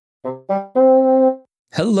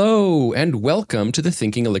Hello, and welcome to the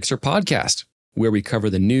Thinking Elixir podcast, where we cover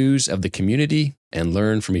the news of the community and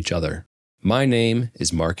learn from each other. My name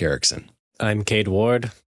is Mark Erickson. I'm Cade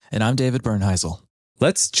Ward. And I'm David Bernheisel.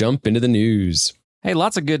 Let's jump into the news. Hey,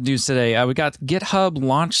 lots of good news today. We got GitHub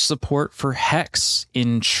launch support for Hex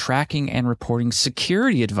in tracking and reporting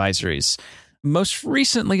security advisories. Most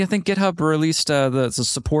recently, I think GitHub released the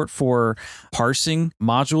support for parsing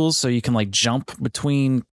modules, so you can like jump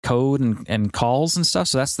between code and calls and stuff.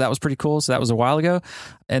 So that was pretty cool. So that was a while ago.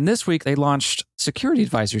 And this week they launched security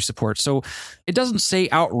advisory support. So it doesn't say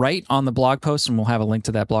outright on the blog post, and we'll have a link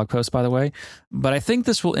to that blog post, by the way. But I think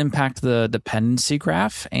this will impact the dependency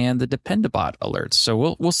graph and the Dependabot alerts.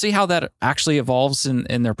 So we'll see how that actually evolves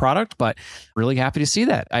in their product, but really happy to see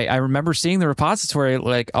that. I remember seeing the repository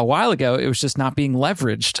like a while ago. It was just not being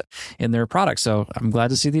leveraged in their product. So I'm glad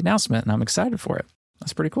to see the announcement, and I'm excited for it.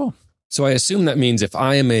 That's pretty cool. So I assume that means if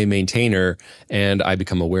I am a maintainer and I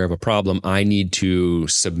become aware of a problem, I need to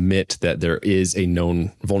submit that there is a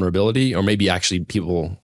known vulnerability, or maybe actually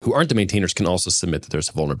people who aren't the maintainers can also submit that there's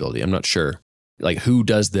a vulnerability. I'm not sure. Like, who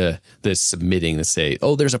does the submitting to say,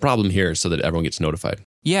 oh, there's a problem here, so that everyone gets notified?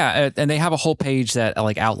 Yeah, and they have a whole page that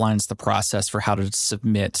like outlines the process for how to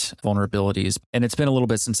submit vulnerabilities. And it's been a little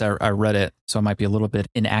bit since I read it, so I might be a little bit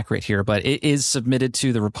inaccurate here, but it is submitted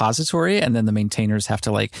to the repository, and then the maintainers have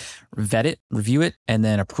to like vet it, review it, and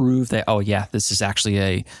then approve that, oh yeah, this is actually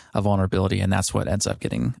a vulnerability, and that's what ends up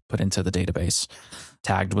getting put into the database,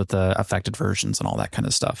 tagged with the affected versions and all that kind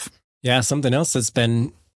of stuff. Yeah, something else that's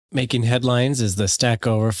been making headlines is the Stack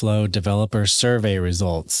Overflow developer survey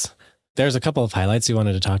results. There's a couple of highlights we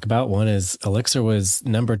wanted to talk about. One is Elixir was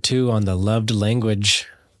number 2 on the loved language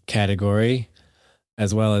category,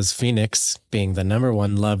 as well as Phoenix being the number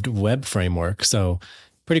 1 loved web framework. So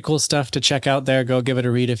pretty cool stuff to check out there. Go give it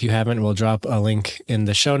a read if you haven't. We'll drop a link in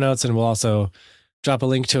the show notes, and we'll also drop a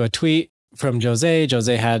link to a tweet from Jose.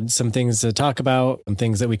 Jose had some things to talk about and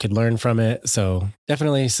things that we could learn from it. So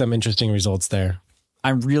definitely some interesting results there.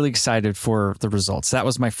 I'm really excited for the results. That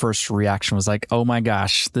was my first reaction, was like, oh my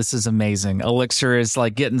gosh, this is amazing. Elixir is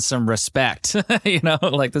like getting some respect,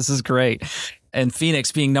 like this is great. And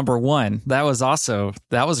Phoenix being number 1, that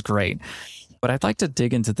was great. But I'd like to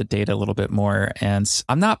dig into the data a little bit more. And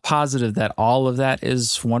I'm not positive that all of that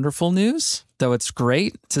is wonderful news, though it's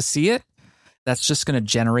great to see it. That's just going to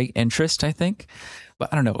generate interest, I think.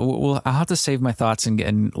 But I don't know. I'll have to save my thoughts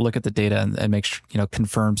and look at the data and make sure,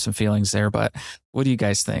 confirm some feelings there. But what do you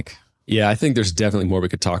guys think? Yeah, I think there's definitely more we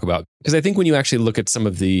could talk about. Because I think when you actually look at some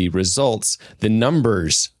of the results, the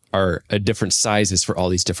numbers are at different sizes for all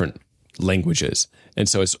these different languages. And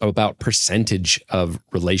so it's about percentage of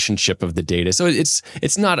relationship of the data. So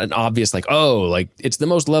it's not an obvious it's the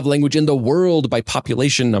most loved language in the world by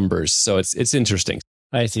population numbers. So it's interesting.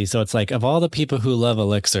 I see. So it's like, of all the people who love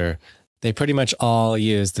Elixir, they pretty much all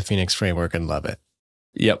use the Phoenix framework and love it.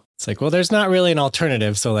 Yep. It's like, well, there's not really an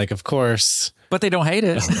alternative. So like, of course. But they don't hate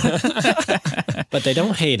it. But they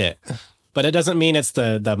don't hate it. But it doesn't mean it's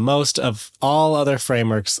the most of all other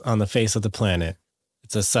frameworks on the face of the planet.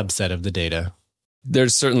 It's a subset of the data.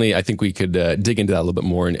 There's certainly, I think we could dig into that a little bit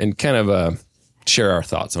more and kind of share our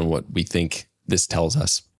thoughts on what we think this tells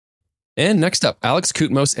us. And next up, Alex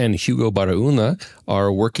Koutmos and Hugo Barauna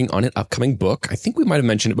are working on an upcoming book. I think we might have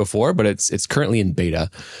mentioned it before, but it's currently in beta.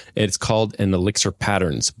 It's called an Elixir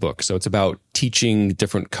Patterns book. So it's about teaching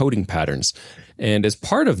different coding patterns. And as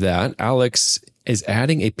part of that, Alex is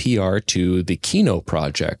adding a PR to the Kino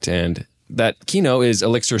project. And that Kino is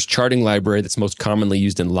Elixir's charting library that's most commonly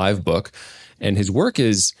used in Livebook. And his work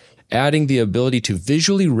is adding the ability to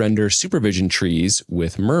visually render supervision trees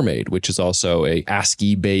with Mermaid, which is also a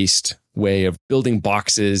ASCII-based way of building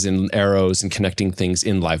boxes and arrows and connecting things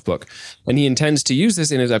in Livebook. And he intends to use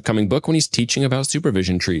this in his upcoming book when he's teaching about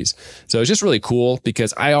supervision trees. So it's just really cool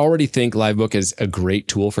because I already think Livebook is a great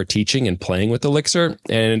tool for teaching and playing with Elixir.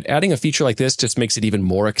 And adding a feature like this just makes it even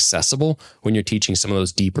more accessible when you're teaching some of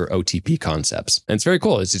those deeper OTP concepts. And it's very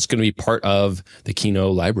cool. It's going to be part of the Kino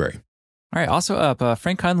library. All right, also up,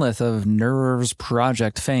 Frank Hunleth of Nerves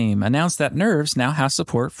Project fame announced that Nerves now has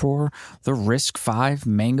support for the RISC-V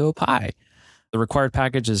Mango Pi. The required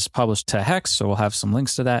package is published to Hex, so we'll have some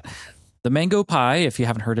links to that. The Mango Pi, if you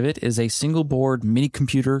haven't heard of it, is a single board mini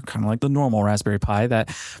computer, kind of like the normal Raspberry Pi, that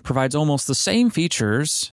provides almost the same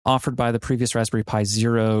features offered by the previous Raspberry Pi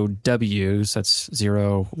Zero W, so that's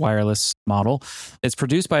Zero wireless model. It's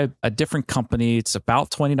produced by a different company. It's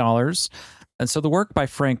about $20. And so the work by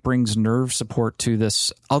Frank brings nerve support to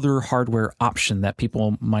this other hardware option that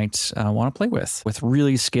people might want to play with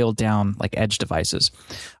really scaled down like edge devices.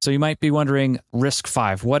 So you might be wondering,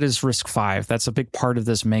 RISC-V, what is RISC-V? That's a big part of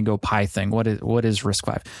this Mango Pi thing. What is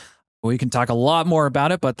RISC-V? We can talk a lot more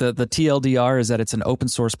about it, but the TLDR is that it's an open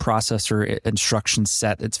source processor instruction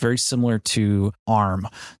set. It's very similar to ARM.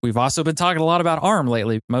 We've also been talking a lot about ARM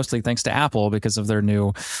lately, mostly thanks to Apple because of their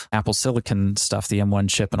new Apple Silicon stuff, the M1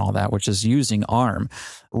 chip and all that, which is using ARM.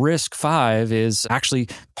 RISC-V is actually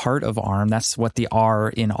part of ARM. That's what the R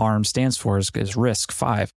in ARM stands for is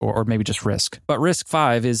RISC-V, or maybe just RISC. But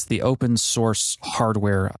RISC-V is the open source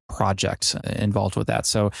hardware project involved with that.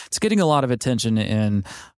 So it's getting a lot of attention in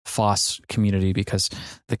FOSS community because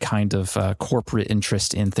the kind of corporate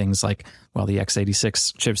interest in things like, well, the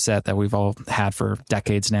x86 chipset that we've all had for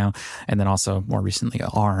decades now, and then also more recently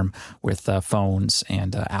ARM with phones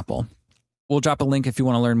and Apple. We'll drop a link if you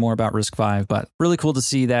want to learn more about RISC-V, but really cool to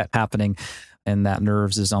see that happening, and that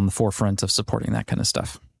Nerves is on the forefront of supporting that kind of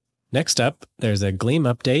stuff. Next up, there's a Gleam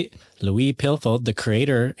update. Louis Pilfold, the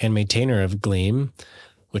creator and maintainer of Gleam,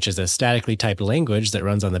 which is a statically typed language that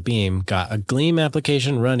runs on the Beam, got a Gleam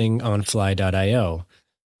application running on Fly.io.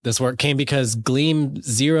 This work came because Gleam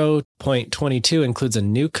 0.22 includes a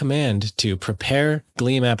new command to prepare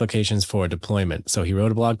Gleam applications for deployment. So he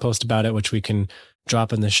wrote a blog post about it, which we can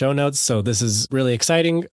drop in the show notes. So this is really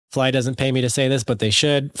exciting. Fly doesn't pay me to say this, but they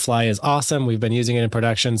should. Fly is awesome. We've been using it in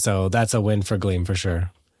production, so that's a win for Gleam for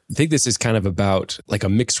sure. I think this is kind of about like a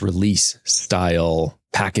mixed release style,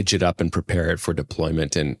 package it up and prepare it for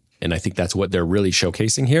deployment. And I think that's what they're really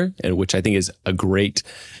showcasing here, and which I think is a great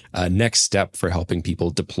next step for helping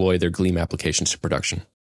people deploy their Gleam applications to production.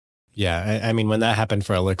 Yeah, I mean, when that happened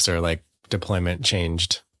for Elixir, like deployment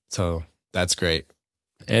changed. So that's great.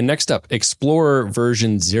 And next up, Explorer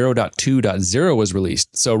version 0.2.0 was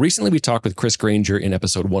released. So recently we talked with Chris Granger in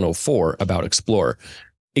episode 104 about Explorer.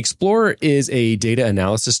 Explorer is a data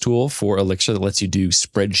analysis tool for Elixir that lets you do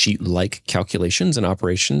spreadsheet-like calculations and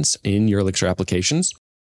operations in your Elixir applications.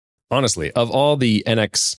 Honestly, of all the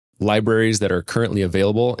NX libraries that are currently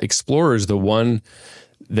available, Explorer is the one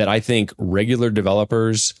that I think regular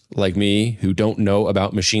developers like me who don't know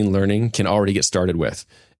about machine learning can already get started with.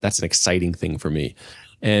 That's an exciting thing for me.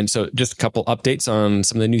 And so just a couple updates on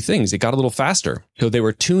some of the new things. It got a little faster. So they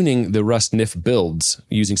were tuning the Rust NIF builds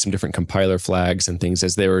using some different compiler flags and things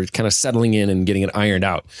as they were kind of settling in and getting it ironed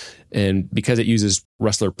out. And because it uses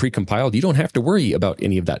Rustler precompiled, you don't have to worry about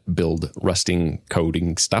any of that build rusting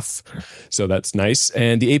coding stuff. So that's nice.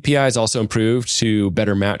 And the API is also improved to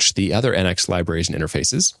better match the other NX libraries and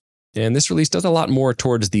interfaces. And this release does a lot more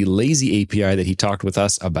towards the lazy API that he talked with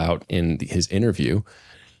us about in his interview.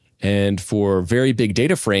 And for very big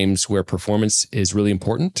data frames where performance is really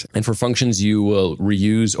important, and for functions you will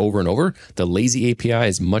reuse over and over, the lazy API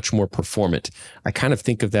is much more performant. I kind of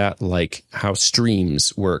think of that like how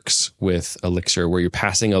Streams works with Elixir, where you're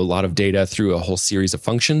passing a lot of data through a whole series of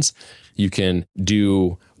functions. You can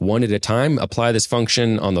do one at a time, apply this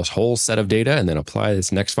function on this whole set of data, and then apply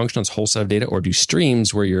this next function on this whole set of data, or do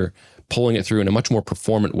streams where you're pulling it through in a much more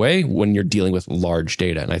performant way when you're dealing with large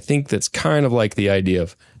data. And I think that's kind of like the idea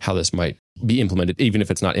of how this might be implemented, even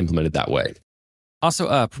if it's not implemented that way. Also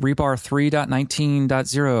up, Rebar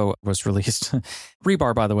 3.19.0 was released.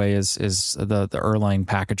 Rebar, by the way, is the Erlang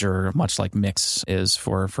packager, much like Mix is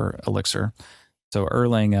for Elixir. So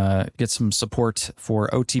Erlang gets some support for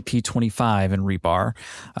OTP25 in Rebar.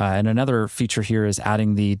 And another feature here is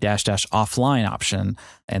adding the -- offline option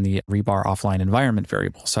and the Rebar offline environment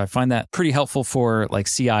variable. So I find that pretty helpful for like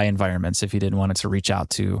CI environments. If you didn't want it to reach out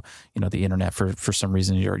to, the internet for some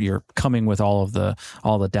reason, you're coming with all the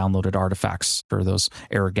downloaded artifacts for those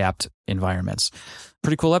air-gapped environments.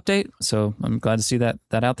 Pretty cool update. So I'm glad to see that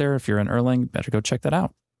out there. If you're in Erlang, better go check that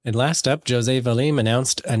out. And last up, Jose Valim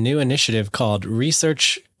announced a new initiative called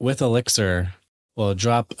Research with Elixir. We'll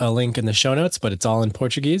drop a link in the show notes, but it's all in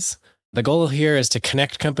Portuguese. The goal here is to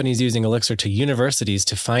connect companies using Elixir to universities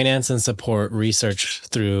to finance and support research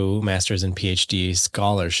through master's and PhD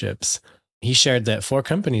scholarships. He shared that 4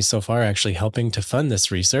 companies so far are actually helping to fund this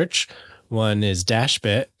research. One is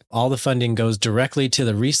Dashbit. All the funding goes directly to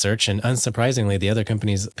the research, and unsurprisingly, the other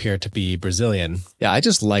companies appear to be Brazilian. Yeah, I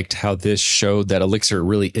just liked how this showed that Elixir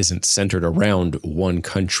really isn't centered around one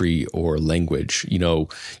country or language.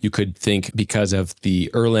 You could think because of the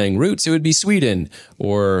Erlang roots, it would be Sweden,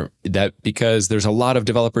 or that because there's a lot of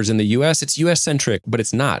developers in the US, it's US centric, but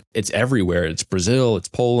it's not. It's everywhere. It's Brazil, it's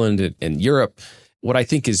Poland, and Europe. What I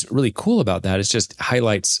think is really cool about that is just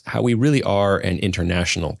highlights how we really are an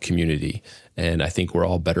international community. And I think we're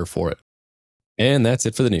all better for it. And that's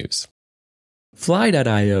it for the news.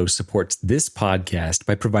 Fly.io supports this podcast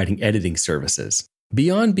by providing editing services.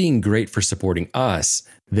 Beyond being great for supporting us,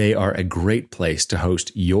 they are a great place to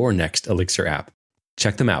host your next Elixir app.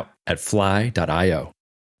 Check them out at fly.io.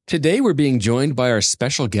 Today, we're being joined by our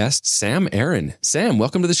special guest, Sam Aaron. Sam,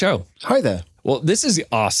 welcome to the show. Hi there. Well, this is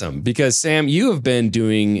awesome because, Sam, you have been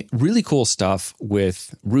doing really cool stuff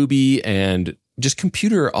with Ruby and just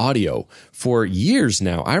computer audio for years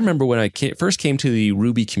now. I remember when I first came to the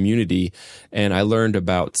Ruby community and I learned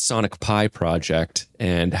about Sonic Pi project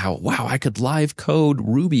and how, wow, I could live code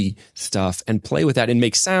Ruby stuff and play with that and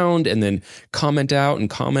make sound and then comment out and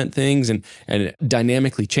comment things and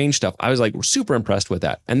dynamically change stuff. I was like super impressed with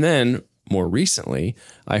that. And then more recently,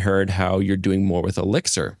 I heard how you're doing more with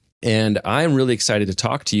Elixir. And I'm really excited to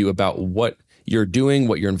talk to you about what you're doing,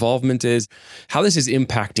 what your involvement is, how this is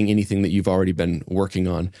impacting anything that you've already been working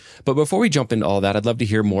on. But before we jump into all that, I'd love to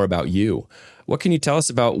hear more about you. What can you tell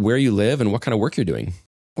us about where you live and what kind of work you're doing?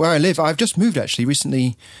 Where I live, I've just moved actually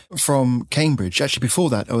recently from Cambridge. Actually,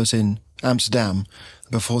 before that, I was in Amsterdam.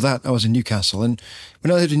 Before that, I was in Newcastle. And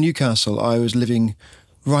when I lived in Newcastle, I was living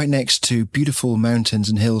right next to beautiful mountains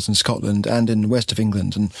and hills in Scotland and in the west of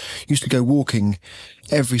England, and used to go walking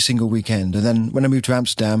every single weekend. And then when I moved to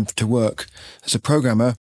Amsterdam to work as a programmer,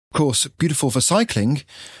 of course, beautiful for cycling,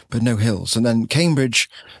 but no hills. And then Cambridge,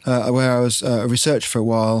 where I was a researcher for a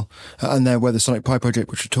while, and there where the Sonic Pi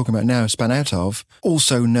project, which we're talking about now, span out of,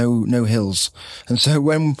 also no hills. And so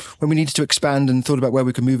when we needed to expand and thought about where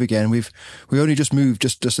we could move again, we only just moved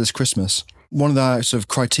just this Christmas. One of the sort of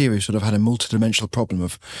criteria sort of had a multidimensional problem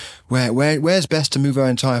of where's best to move our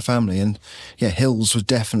entire family. And yeah, hills was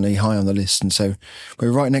definitely high on the list. And so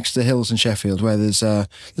we're right next to the hills in Sheffield, where there's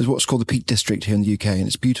what's called the Peak District here in the UK, and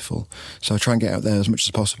it's beautiful. So I try and get out there as much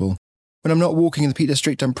as possible. When I'm not walking in the Peak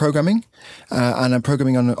District, I'm programming, and I'm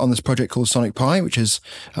programming on this project called Sonic Pi, which is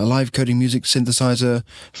a live coding music synthesizer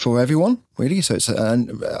for everyone, really. So it's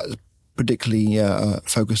particularly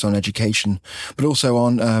focused on education, but also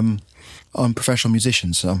on professional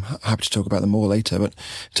musicians. So I'm happy to talk about them more later. But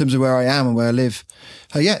in terms of where I am and where I live,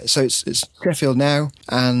 so it's Sheffield now,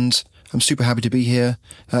 and I'm super happy to be here.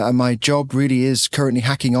 And my job really is currently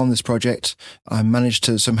hacking on this project. I managed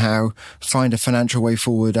to somehow find a financial way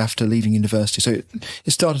forward after leaving university. So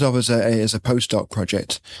it started off as a postdoc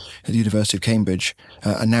project at the University of Cambridge,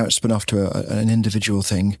 and now it's spun off to an individual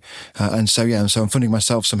thing. So I'm funding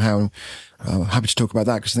myself somehow. I'm happy to talk about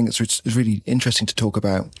that because I think it's really interesting to talk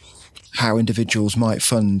about how individuals might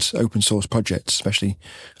fund open source projects, especially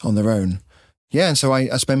on their own. Yeah, and so I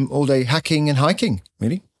spend all day hacking and hiking,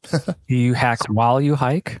 really. You hack while you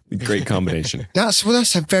hike? Great combination. That's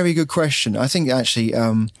a very good question. I think actually,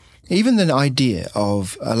 even the idea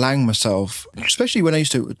of allowing myself, especially when I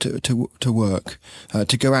used to work,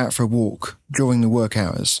 to go out for a walk during the work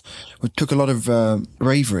hours, it took a lot of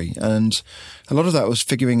bravery, and a lot of that was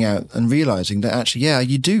figuring out and realizing that actually,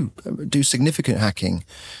 you do significant hacking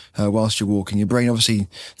whilst you're walking. Your brain obviously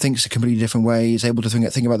thinks a completely different way. It's able to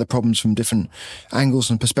think about the problems from different angles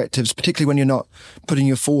and perspectives, particularly when you're not putting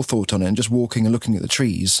your forethought on it and just walking and looking at the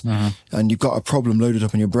trees, and you've got a problem loaded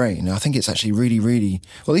up in your brain. I think it's actually really, really,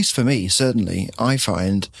 well, at least for me, certainly, I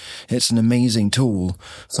find it's an amazing tool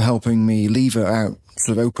for helping me lever out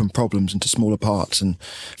sort of open problems into smaller parts and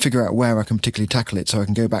figure out where I can particularly tackle it so I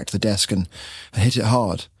can go back to the desk and hit it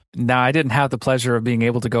hard. Now, I didn't have the pleasure of being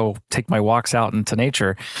able to go take my walks out into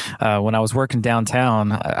nature. When I was working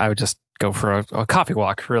downtown, I would just go for a coffee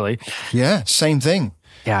walk, really. Yeah, same thing.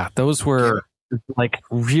 Yeah, those were like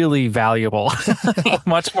really valuable,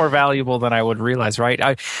 much more valuable than I would realize,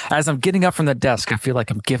 right? As I'm getting up from the desk, I feel like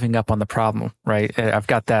I'm giving up on the problem, right? I've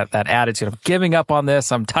got that attitude of giving up on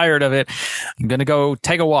this. I'm tired of it. I'm going to go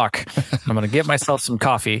take a walk. I'm going to get myself some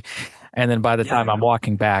coffee. And then by the time I'm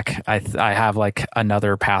walking back, I have like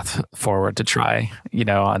another path forward to try,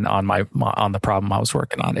 on the problem I was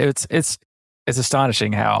working on. It's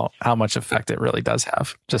astonishing how much effect it really does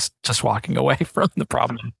have just walking away from the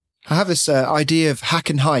problem. I have this idea of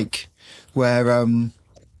hack and hike where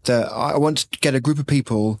I want to get a group of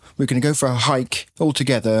people. We're going to go for a hike all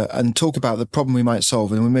together and talk about the problem we might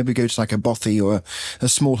solve. And we maybe go to like a bothy or a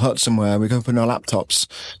small hut somewhere. We go open our laptops,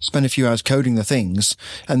 spend a few hours coding the things,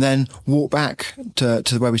 and then walk back to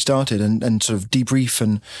where we started and sort of debrief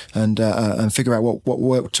and figure out what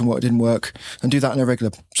worked and what didn't work, and do that in a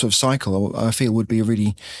regular sort of cycle. I feel would be a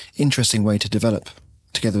really interesting way to develop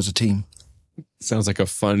together as a team. Sounds like a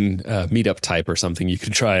fun meetup type or something you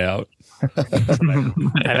could try out.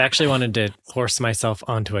 I've actually wanted to force myself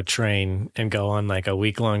onto a train and go on like a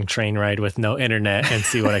week-long train ride with no internet and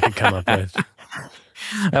see what I could come up with.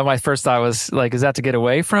 And my first thought was like, is that to get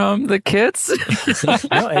away from the kids?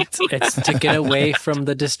 No, it's to get away from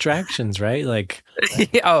the distractions, right? Like,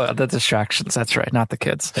 Oh, the distractions. That's right. Not the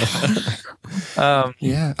kids.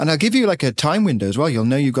 Yeah. And I'll give you like a time window as well. You'll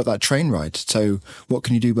know you've got that train ride. So what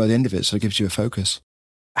can you do by the end of it? So it gives you a focus.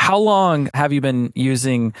 How long have you been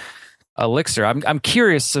using Elixir? I'm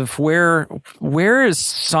curious of where is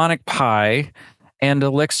Sonic Pi and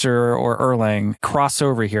Elixir or Erlang cross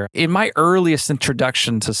over here. In my earliest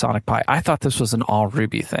introduction to Sonic Pi, I thought this was an all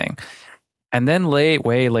Ruby thing. And then way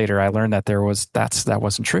later, I learned that that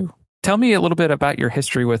wasn't true. Tell me a little bit about your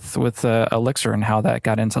history with Elixir and how that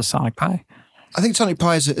got into Sonic Pi. I think Sonic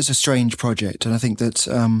Pi is a strange project. And I think that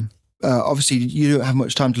obviously you don't have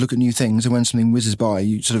much time to look at new things. And when something whizzes by,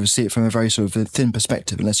 you sort of see it from a very sort of a thin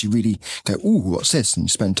perspective, unless you really go, ooh, what's this? And you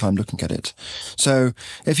spend time looking at it. So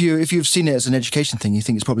if you've seen it as an education thing, you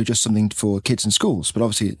think it's probably just something for kids in schools. But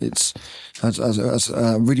obviously it's, as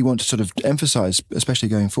I really want to sort of emphasize, especially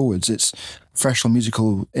going forwards, it's a fresh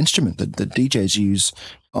musical instrument that DJs use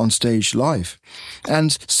on stage live.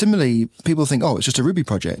 And similarly, people think, oh, it's just a Ruby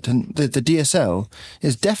project. And the DSL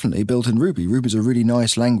is definitely built in Ruby. Ruby's a really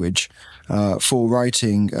nice language for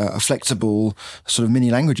writing flexible sort of mini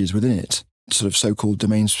languages within it, sort of so-called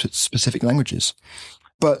domain-specific languages.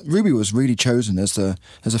 But Ruby was really chosen as a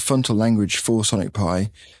frontal language for Sonic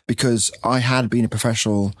Pi because I had been a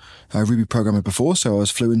professional Ruby programmer before, so I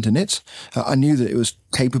was fluent in it. I knew that it was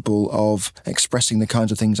capable of expressing the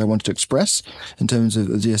kinds of things I wanted to express in terms of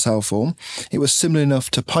the DSL form. It was similar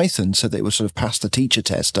enough to Python so that it would sort of pass the teacher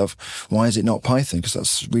test of why is it not Python, because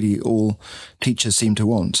that's really all teachers seem to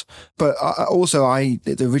want. But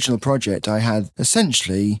the original project, I had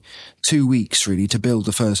essentially 2 weeks really to build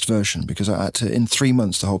the first version, because I had to, in 3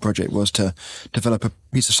 months, the whole project was to develop a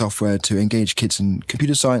piece of software to engage kids in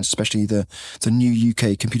computer science, especially the new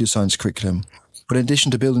UK computer science curriculum. But in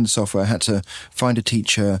addition to building the software, I had to find a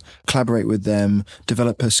teacher, collaborate with them,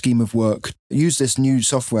 develop a scheme of work, use this new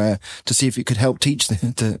software to see if it could help teach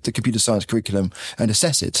the computer science curriculum and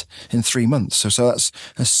assess it in 3 months. So that's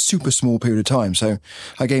a super small period of time. So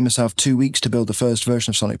I gave myself 2 weeks to build the first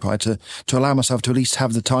version of Sonic Pi to allow myself to at least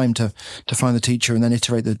have the time to find the teacher and then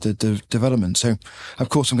iterate the development. So, of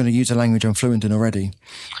course, I'm going to use a language I'm fluent in already.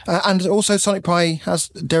 And also Sonic Pi has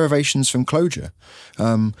derivations from Clojure.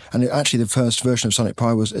 Actually, the first version of Sonic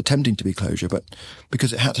Pi was attempting to be Clojure, but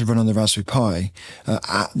because it had to run on the Raspberry Pi,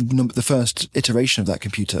 at the first iteration of that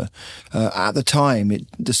computer, at the time,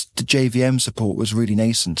 the JVM support was really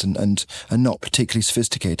nascent and not particularly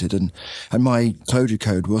sophisticated, and my Clojure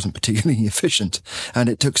code wasn't particularly efficient, and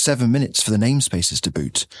it took 7 minutes for the namespaces to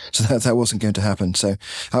boot, so that wasn't going to happen. So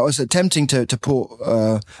I was attempting to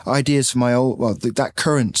port ideas from my that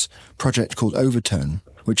current project called Overtone,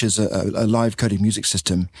 which is a live coding music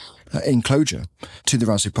system in Clojure, to the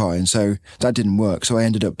Raspberry Pi. And so that didn't work. So I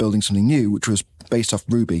ended up building something new, which was based off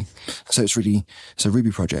Ruby. So it's a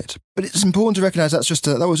Ruby project. But it's important to recognize that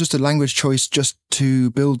was just a language choice just to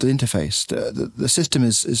build the interface. The system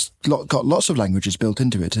is got lots of languages built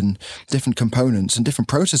into it and different components and different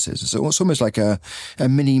processes. So it's almost like a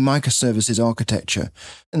mini microservices architecture.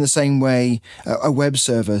 In the same way, a web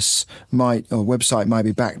service website might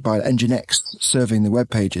be backed by Nginx serving the web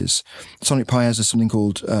pages. Sonic Pi has something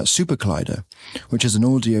called SuperCollider, which is an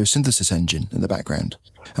audio synthesis engine in the background.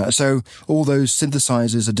 So all those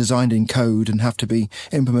synthesizers are designed in code and have to be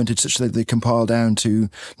implemented such that they compile down to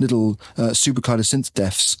little SuperCollider synth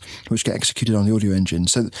defs, which get executed on the audio engine.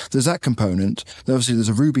 So there's that component. Obviously, there's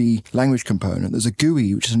a Ruby language component. There's a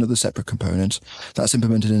GUI, which is another separate component that's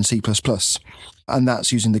implemented in C++. And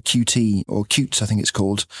that's using the Qt, or Qt, I think it's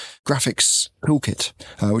called, graphics toolkit,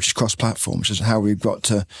 which is cross-platform, which is how we've got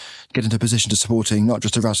to get into a position to supporting not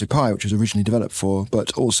just a Raspberry Pi, which was originally developed for,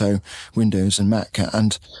 but also Windows and Mac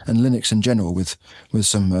and Linux in general, with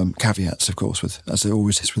some caveats, of course, as there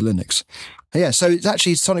always is with Linux. Yeah, so it's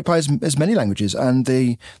actually Sonic Pi has many languages, and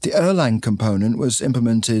the Erlang component was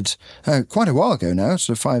implemented quite a while ago now,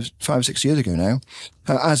 so 5-6 years ago now,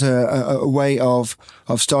 as a way of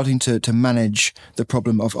starting to manage the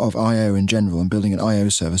problem of I/O in general and building an I/O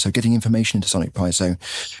server, so getting information into Sonic Pi. So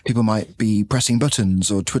people might be pressing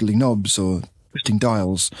buttons or twiddling knobs or twisting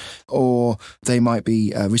dials, or they might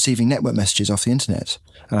be receiving network messages off the internet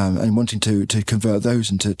and wanting to convert those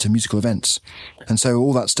into musical events. And so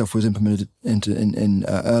all that stuff was implemented in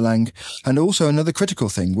Erlang. And also another critical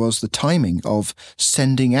thing was the timing of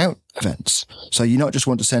sending out events. So you not just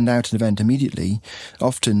want to send out an event immediately.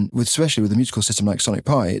 Often, especially with a musical system like Sonic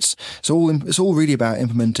Pi, it's all really about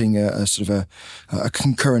implementing a sort of a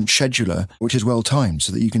concurrent scheduler, which is well timed,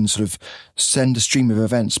 so that you can sort of send a stream of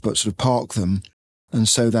events, but sort of park them And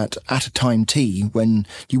so that at a time T, when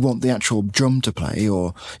you want the actual drum to play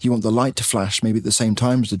or you want the light to flash maybe at the same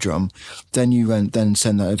time as the drum, then you then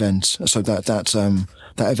send that event. So that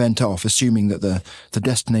event off, assuming that the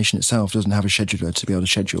destination itself doesn't have a scheduler to be able to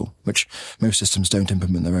schedule, which most systems don't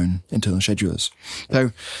implement their own internal schedulers.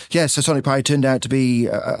 So so Sonic Pi turned out to be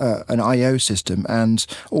an I/O system, and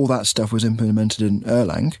all that stuff was implemented in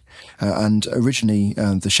Erlang. And originally,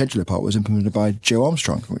 the scheduler part was implemented by Joe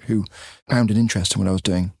Armstrong, who found an interest in what I was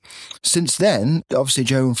doing. Since then, obviously,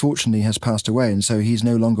 Joe unfortunately has passed away, and so he's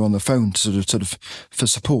no longer on the phone to sort of for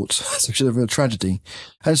support. It's a real tragedy.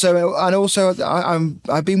 And also,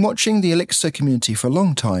 I've been watching the Elixir community for a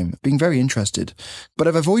long time, being very interested, but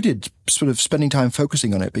I've avoided sort of spending time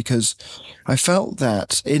focusing on it because I felt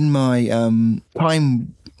that in my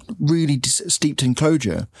time really steeped in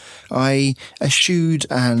Clojure, I eschewed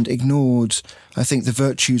and ignored, I think, the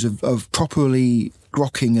virtues of properly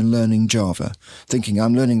grokking and learning Java, thinking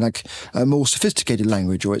I'm learning like a more sophisticated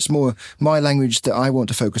language, or it's more my language that I want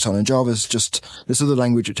to focus on, and Java's just this other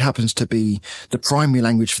language which happens to be the primary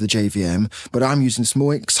language for the JVM, but I'm using this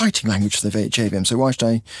more exciting language for the JVM, so why should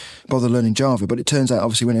I bother learning Java? But it turns out,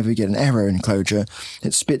 obviously, whenever you get an error in Clojure,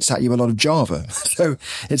 it spits at you a lot of Java. So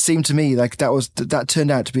it seemed to me like that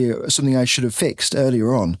turned out to be something I should have fixed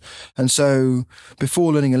earlier on. And so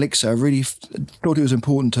before learning Elixir, I really thought it was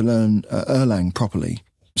important to learn Erlang properly,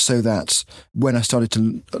 so that when I started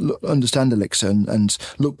to understand Elixir and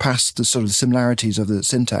look past the sort of similarities of the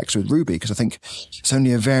syntax with Ruby, because I think it's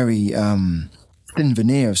only a very thin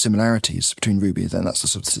veneer of similarities between Ruby, then that's the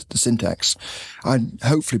sort of the syntax, I'd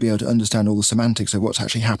hopefully be able to understand all the semantics of what's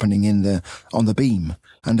actually happening on the beam.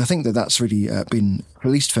 And I think that's really been, at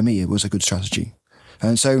least for me, it was a good strategy.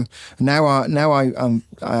 And so now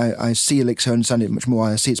I see Elixir, understand it much more.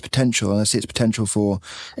 I see its potential, and I see its potential for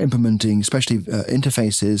implementing, especially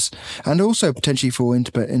interfaces, and also potentially for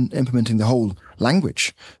implementing the whole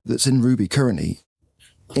language that's in Ruby currently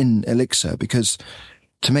in Elixir. Because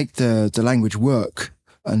to make the language work,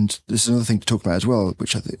 and this is another thing to talk about as well,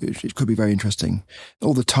 which I think it could be very interesting.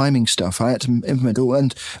 All the timing stuff, I had to implement all,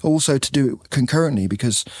 and also to do it concurrently,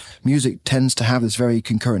 because music tends to have this very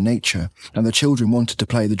concurrent nature, and the children wanted to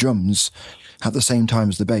play the drums at the same time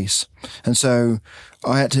as the bass. And so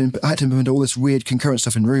I had to implement all this weird concurrent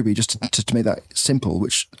stuff in Ruby just to make that simple,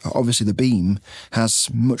 which obviously the Beam has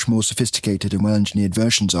much more sophisticated and well-engineered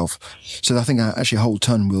versions of. So I think actually a whole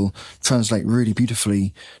ton will translate really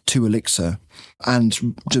beautifully to Elixir and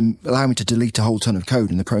to allow me to delete a whole ton of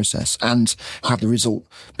code in the process and have the result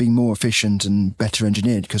being more efficient and better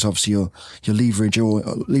engineered, because obviously you're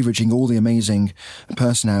leveraging all the amazing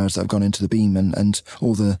person hours that have gone into the Beam and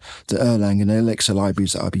all the Erlang and Elixir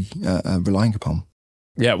libraries that I'll be relying upon.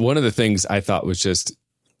 Yeah, one of the things I thought was just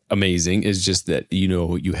amazing is just that,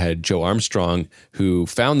 you had Joe Armstrong who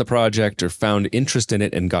found the project or found interest in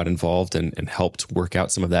it and got involved and helped work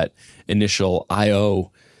out some of that initial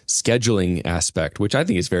I/O scheduling aspect, which I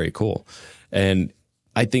think is very cool. And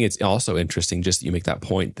I think it's also interesting just that you make that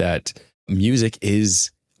point that music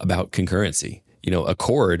is about concurrency. A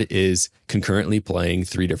chord is concurrently playing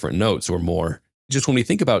 3 different notes or more. Just when we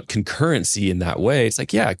think about concurrency in that way, it's like,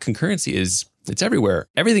 concurrency it's everywhere.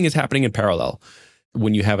 Everything is happening in parallel.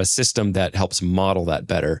 When you have a system that helps model that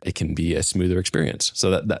better, it can be a smoother experience.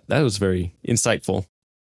 So that was very insightful.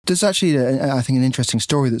 There's actually, I think, an interesting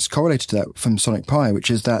story that's correlated to that from Sonic Pi, which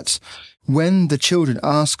is that when the children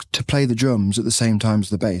asked to play the drums at the same time as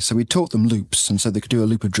the bass, so we taught them loops, and so they could do a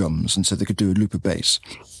loop of drums, and so they could do a loop of bass.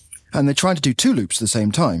 And they tried to do 2 loops at the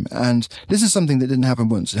same time. And this is something that didn't happen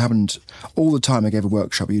once. It happened all the time I gave a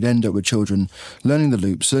workshop. You'd end up with children learning the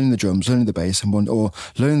loops, learning the drums, learning the bass, or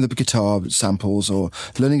learning the guitar samples, or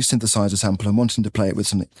learning a synthesizer sample and wanting to play it with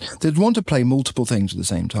something. They'd want to play multiple things at the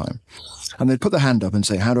same time. And they'd put their hand up and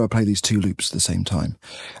say, how do I play these 2 loops at the same time?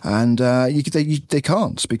 And they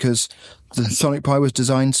can't, because the Sonic Pi was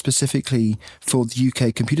designed specifically for the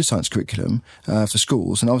UK computer science curriculum for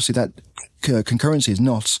schools. And obviously that concurrency is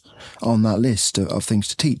not on that list of things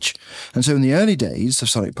to teach. And so in the early days of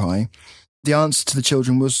Sonic Pi, the answer to the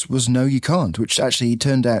children was no, you can't, which actually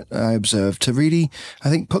turned out, I observed, to really, I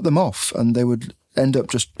think, put them off, and they would end up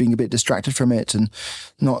just being a bit distracted from it and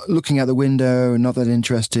not looking out the window and not that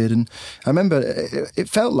interested. And I remember it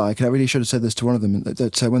felt like, and I really should have said this to one of them,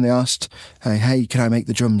 that when they asked, hey, can I make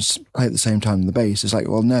the drums play at the same time as the bass? It's like,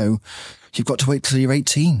 well, no, you've got to wait till you're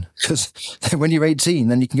 18, because when you're 18,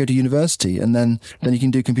 then you can go to university and then you can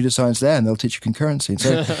do computer science there and they'll teach you concurrency.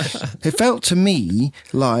 So it felt to me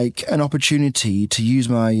like an opportunity to use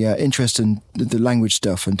my interest in the language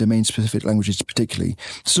stuff and domain-specific languages particularly,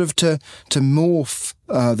 sort of to morph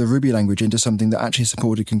the Ruby language into something that actually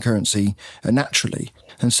supported concurrency naturally.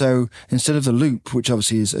 And so instead of the loop, which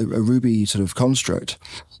obviously is a Ruby sort of construct,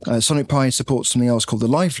 Sonic Pi supports something else called the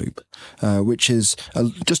live loop, which is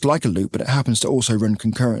just like a loop, but it happens to also run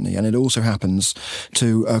concurrently. And it also happens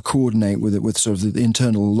to coordinate with sort of the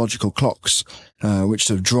internal logical clocks, which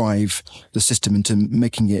sort of drive the system into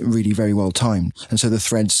making it really very well timed. And so the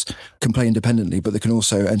threads can play independently, but they can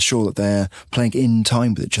also ensure that they're playing in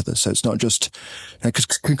time with each other. So it's not just, because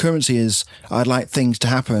concurrency is, I'd like things to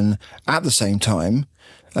happen at the same time,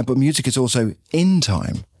 but music is also in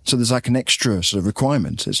time. So there's like an extra sort of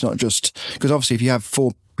requirement. It's not just, because obviously if you have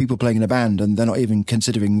 4 people playing in a band and they're not even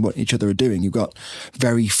considering what each other are doing, you've got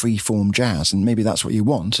very free-form jazz, and maybe that's what you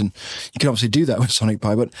want. And you can obviously do that with Sonic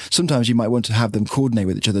Pi, but sometimes you might want to have them coordinate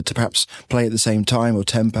with each other to perhaps play at the same time or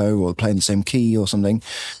tempo or play in the same key or something.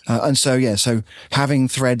 And so, yeah, so having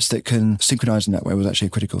threads that can synchronize in that way was actually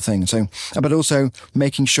a critical thing. So, but also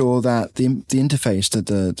making sure that the interface, that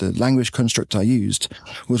the language construct I used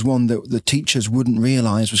was one that the teachers wouldn't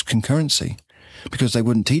realize was concurrency, because they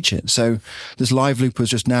wouldn't teach it. So this live loop was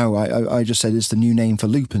just now, I just said it's the new name for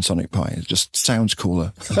loop in Sonic Pi. It just sounds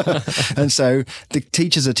cooler. And so the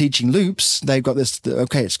teachers are teaching loops. They've got this,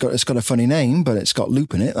 okay, it's got a funny name, but it's got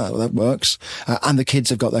loop in it. That works. And the kids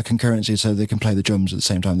have got their concurrency so they can play the drums at the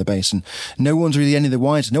same time, the bass. And no one's really any the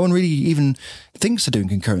wiser. No one really even thinks they're doing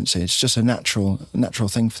concurrency. It's just a natural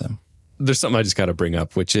thing for them. There's something I just got to bring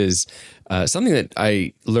up, which is something that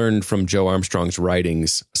I learned from Joe Armstrong's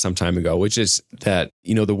writings some time ago, which is that,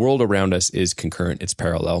 the world around us is concurrent, it's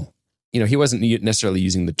parallel. He wasn't necessarily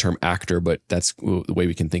using the term actor, but that's the way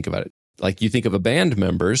we can think about it. Like you think of a band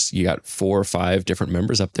members, you got 4 or 5 different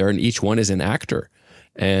members up there, and each one is an actor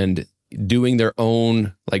and doing their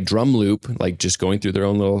own like drum loop, like just going through their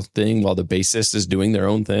own little thing while the bassist is doing their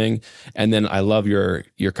own thing. And then I love your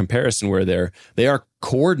comparison where they are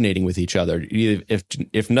coordinating with each other,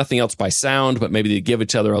 if nothing else by sound, but maybe they give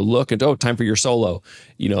each other a look and, oh, time for your solo,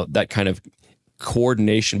 that kind of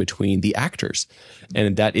coordination between the actors.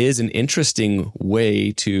 And that is an interesting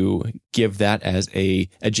way to give that as a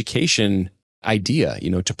education idea,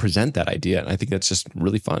 to present that idea. And I think that's just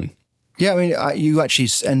really fun. Yeah, I mean, you actually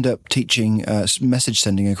end up teaching message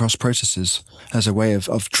sending across processors as a way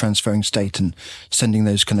of transferring state and sending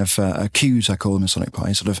those kind of cues, I call them in Sonic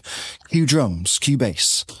Pi, sort of cue drums, cue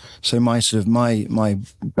bass. So my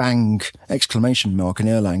bang exclamation mark in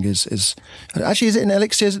Erlang is actually, is it in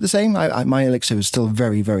Elixir? Is it the same? My Elixir is still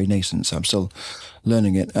very, very nascent, so I'm still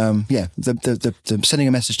learning it. The sending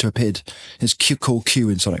a message to a PID is called Q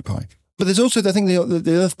in Sonic Pi. But there's also, I think the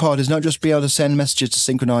other part is not just be able to send messages to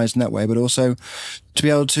synchronize in that way, but also to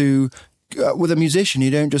be able to, with a musician,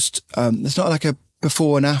 you don't just, it's not like a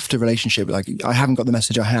before and after relationship. Like I haven't got the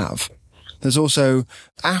message, I have. There's also,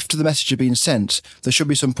 after the message has been sent, there should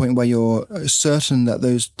be some point where you're certain that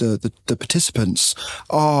the participants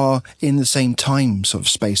are in the same time sort of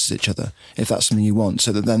space as each other, if that's something you want,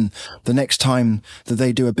 so that then the next time that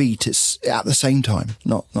they do a beat, it's at the same time,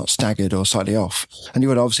 not staggered or slightly off. And you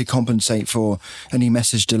would obviously compensate for any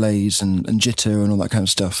message delays and jitter and all that kind of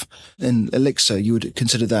stuff. In Elixir, you would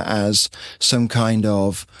consider that as some kind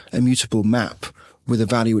of immutable map with a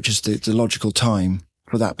value which is the logical time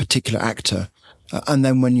for that particular actor. And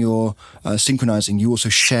then when you're synchronizing, you also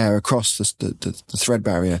share across the thread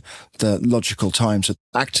barrier the logical time. So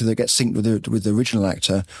the actor that gets synced with the original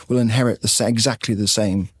actor will inherit exactly the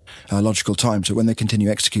same logical time. So when they continue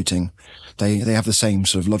executing, they have the same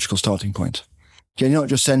sort of logical starting point. You're not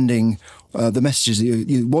just sending the messages that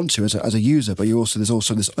you want to as a user, but there's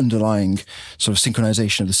also this underlying sort of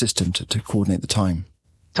synchronization of the system to coordinate the time.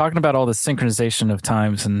 Talking about all the synchronization of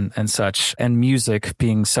times and such, and music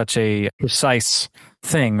being such a precise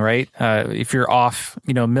thing, right? If you're off,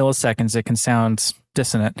 milliseconds, it can sound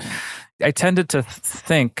dissonant. I tended to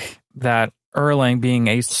think that Erlang, being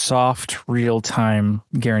a soft, real-time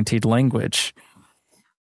guaranteed language,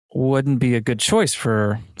 wouldn't be a good choice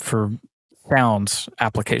for sound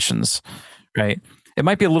applications, right? It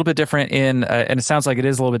might be a little bit different and it sounds like it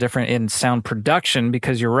is a little bit different in sound production,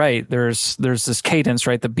 because you're right. There's this cadence,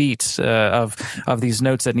 right? The beats of these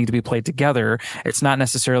notes that need to be played together. It's not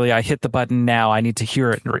necessarily I hit the button now, I need to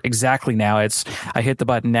hear it exactly now. It's I hit the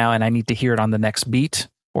button now and I need to hear it on the next beat,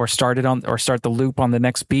 or start the loop on the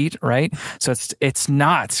next beat, right? So it's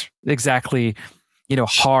not exactly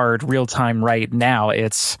hard real time right now.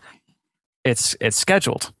 It's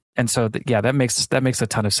scheduled, and so that makes a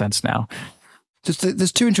ton of sense now. There's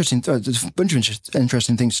there's a bunch of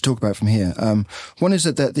interesting things to talk about from here. One is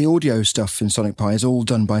that the audio stuff in Sonic Pi is all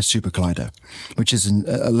done by SuperCollider, which is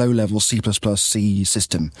a low-level C++ C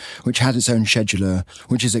system, which has its own scheduler,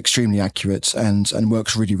 which is extremely accurate and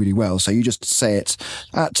works really, really well. So you just say it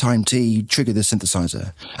at time t, trigger the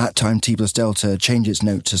synthesizer. At time t plus delta, change its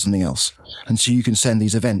note to something else. And so you can send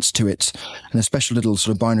these events to it in a special little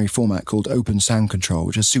sort of binary format called Open Sound Control,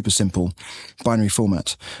 which is super simple binary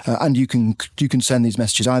format. And you can send these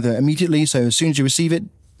messages either immediately, so as soon as you receive it,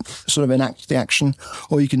 sort of enact the action,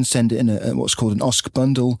 or you can send it in what's called an OSC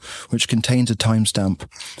bundle, which contains a timestamp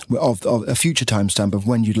of a future timestamp of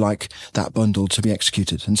when you'd like that bundle to be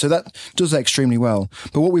executed. And so that does that extremely well.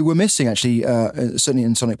 But what we were missing, actually, certainly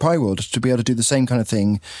in Sonic Pi world, is to be able to do the same kind of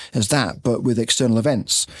thing as that, but with external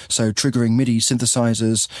events. So triggering MIDI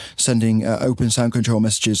synthesizers, sending open sound control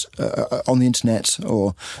messages on the internet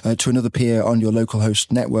or to another peer on your local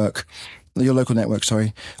host network. Your local network,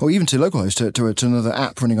 sorry, or even to localhost to another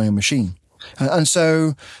app running on your machine. And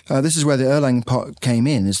so this is where the Erlang part came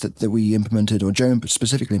in, is that we implemented, or Joe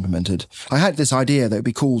specifically implemented. I had this idea that it would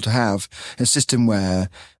be cool to have a system where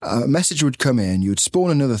a message would come in, you would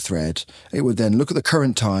spawn another thread, it would then look at the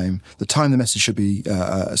current time, the time the message should be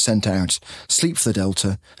sent out, sleep for the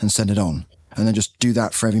delta, and send it on. And then just do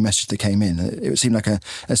that for every message that came in. It seemed like a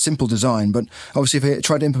simple design, but obviously if you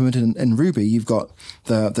try to implement it in Ruby, you've got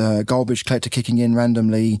the garbage collector kicking in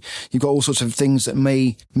randomly. You've got all sorts of things that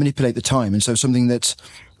may manipulate the time. And so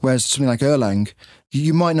whereas something like Erlang,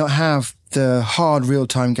 you might not have the hard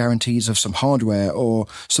real-time guarantees of some hardware or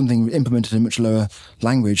something implemented in a much lower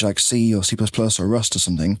language like C or C++ or Rust or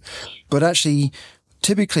something. But actually,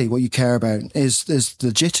 typically what you care about is the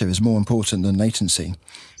jitter is more important than latency.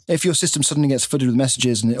 If your system suddenly gets flooded with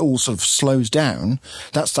messages and it all sort of slows down,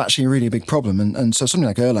 that's actually really a big problem. And so something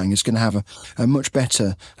like Erlang is going to have a much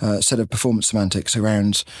better set of performance semantics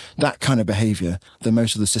around that kind of behavior than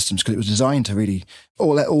most of the systems, because it was designed to really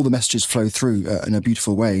let all the messages flow through in a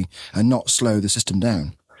beautiful way and not slow the system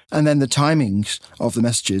down. And then the timings of the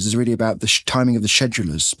messages is really about the timing of the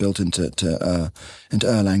schedulers built into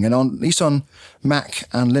Erlang. And at least on Mac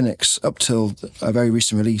and Linux, up till a very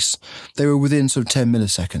recent release, they were within sort of 10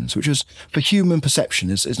 milliseconds, which was, for human perception,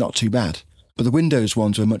 is not too bad. But the Windows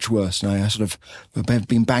ones were much worse, and I sort of have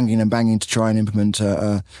been banging to try and implement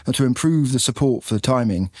to improve the support for the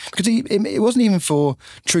timing, because it wasn't even for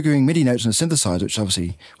triggering MIDI notes on a synthesizer, which is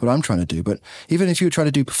obviously what I'm trying to do. But even if you were trying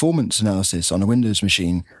to do performance analysis on a Windows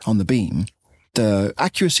machine on the Beam, the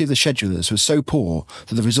accuracy of the schedulers was so poor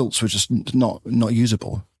that the results were just not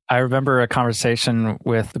usable. I remember a conversation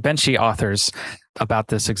with the Benchy authors about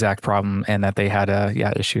this exact problem, and that they had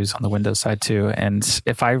issues on the Windows side too. And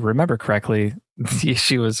if I remember correctly, the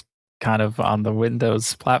issue was kind of on the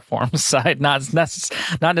Windows platform side, not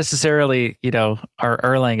necessarily, our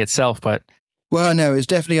Erlang itself, but. Well, no, it's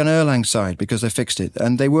definitely on Erlang's side, because they fixed it,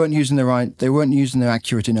 and they weren't using the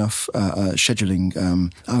accurate enough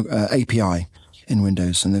scheduling API in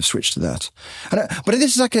Windows, and they've switched to that. But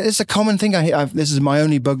this is it's a common thing. This is my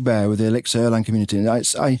only bugbear with the Elixir Erlang community, and I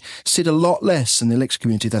see it a lot less in the Elixir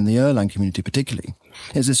community than the Erlang community particularly.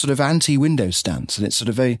 Is this sort of anti-Windows stance, and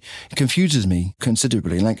it confuses me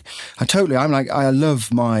considerably. I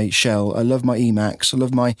love my shell, I love my Emacs, I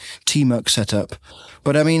love my tmux setup,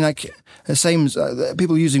 but I mean, the same as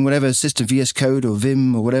people using whatever system, VS Code or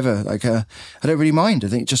Vim or whatever. I don't really mind. I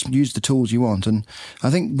think just use the tools you want, and I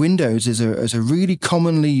think Windows is a really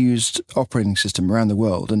commonly used operating system around the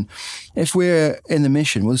world. And if we're in the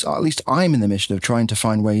mission, well, at least I'm in the mission of trying to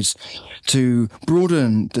find ways to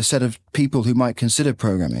broaden the set of people who might consider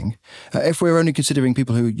programming. If we're only considering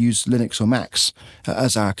people who use Linux or Macs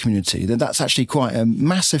as our community, then that's actually quite a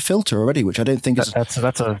massive filter already, which I don't think is...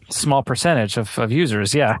 That's a small percentage of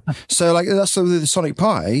users, yeah. So that's the Sonic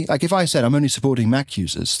Pi. If I said I'm only supporting Mac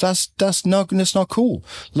users, that's not cool.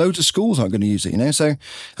 Loads of schools aren't going to use it, So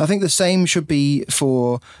I think the same should be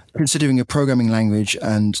for considering a programming language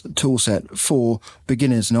and tool set for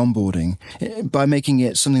beginners and onboarding, by making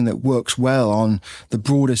it something that works well on the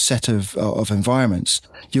broadest set of environments.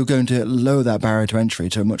 You're going to lower that barrier to entry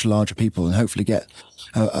to a much larger people, and hopefully get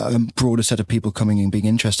a broader set of people coming and being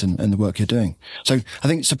interested in the work you're doing. So I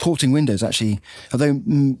think supporting Windows actually, although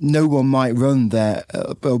no one might run their,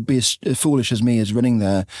 or be as foolish as me as running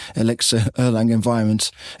their Elixir Erlang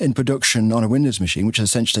environment in production on a Windows machine, which is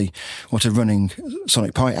essentially what a running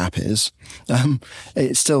Sonic Pi app is,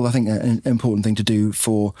 it's still, I think, an important thing to do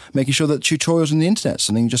for making sure that tutorials on the internet,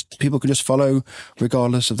 something people can just follow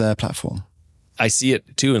regardless of their platform. I see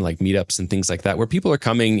it too in meetups and things like that, where people are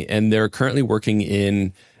coming and they're currently working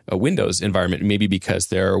in a Windows environment, maybe because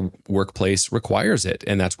their workplace requires it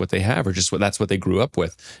and that's what they have, or just that's what they grew up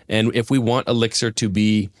with. And if we want Elixir to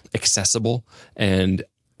be accessible and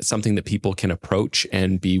something that people can approach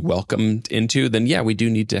and be welcomed into, then yeah, we do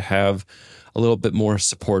need to have a little bit more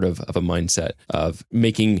supportive of a mindset of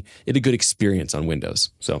making it a good experience on Windows.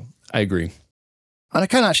 So I agree. And I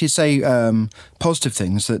can actually say positive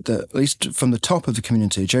things that at least from the top of the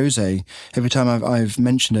community, Jose, every time I've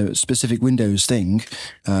mentioned a specific Windows thing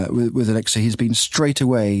with Elixir, he's been straight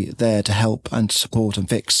away there to help and to support and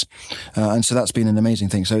fix. And so that's been an amazing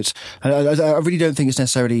thing. So I really don't think it's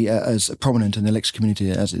necessarily as prominent in the Elixir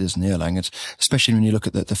community as it is in the Erlang, especially when you look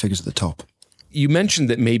at the figures at the top. You mentioned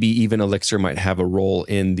that maybe even Elixir might have a role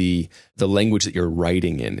in the language that you're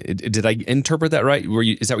writing in. Did I interpret that right?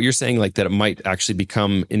 Is that what you're saying? Like that it might actually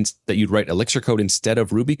become that you'd write Elixir code instead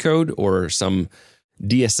of Ruby code or some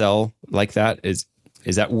DSL like that? Is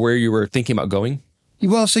that where you were thinking about going?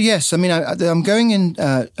 Well, so yes, I mean, I'm going in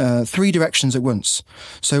three directions at once.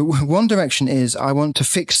 So one direction is I want to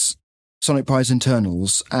fix Sonic Pi's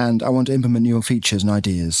internals and I want to implement newer features and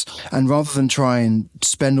ideas. And rather than try and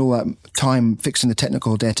spend all that time fixing the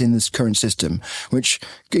technical debt in this current system, which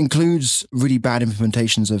includes really bad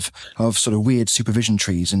implementations of sort of weird supervision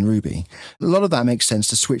trees in Ruby, a lot of that makes sense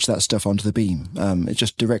to switch that stuff onto the Beam. It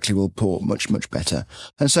just directly will port much, much better.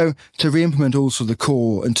 And so to re-implement also the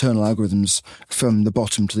core internal algorithms from the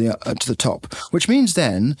bottom to the top, which means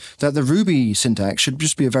then that the Ruby syntax should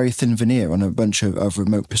just be a very thin veneer on a bunch of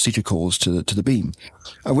remote procedure calls to the Beam,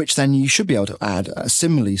 which then you should be able to add a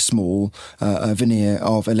similarly small veneer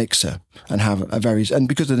of Elixir and have and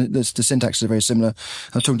because the syntax is very similar,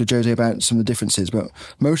 I was talking to Jose about some of the differences, but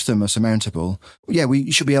most of them are surmountable. Yeah,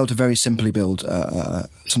 we should be able to very simply build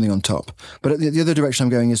something on top. But the other direction I'm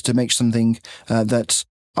going is to make something that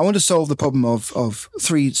I want to solve the problem of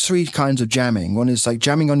three kinds of jamming. One is like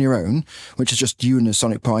jamming on your own, which is just you and a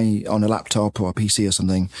Sonic Pi on a laptop or a PC or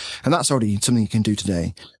something. And that's already something you can do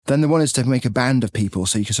today. Then the one is to make a band of people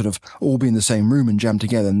so you can sort of all be in the same room and jam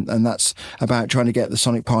together. And that's about trying to get the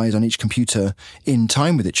Sonic Pis on each computer in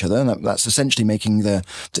time with each other. And that's essentially making the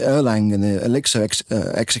Erlang and the Elixir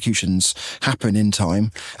executions happen in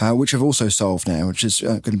time, which I've also solved now, which is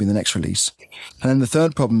going to be the next release. And then the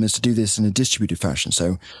third problem is to do this in a distributed fashion.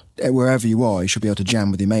 So wherever you are, you should be able to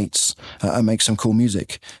jam with your mates and make some cool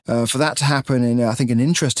music. For that to happen in, I think, an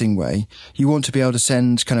interesting way, you want to be able to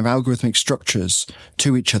send kind of algorithmic structures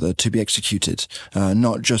to each other to be executed,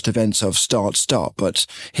 not just events of start, but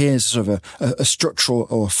here's sort of a structural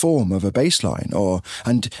or a form of a baseline,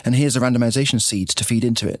 and here's a randomization seed to feed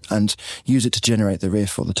into it and use it to generate the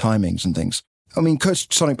riff or the timings and things. I mean,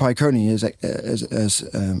 Sonic Pi Coney is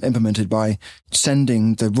implemented by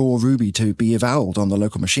sending the raw Ruby to be evaled on the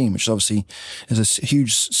local machine, which obviously is a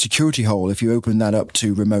huge security hole if you open that up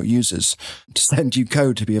to remote users to send you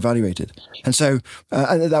code to be evaluated. And so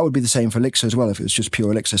and that would be the same for Elixir as well if it was just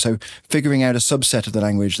pure Elixir. So figuring out a subset of the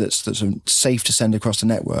language that's safe to send across the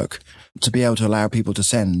network to be able to allow people to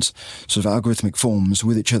send sort of algorithmic forms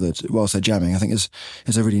with each other whilst they're jamming, I think is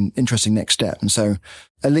a really interesting next step. And so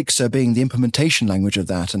Elixir being the implementation language of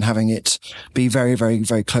that and having it be very, very,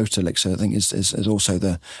 very close to Elixir, I think is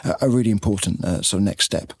also a really important sort of next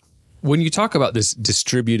step. When you talk about this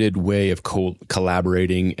distributed way of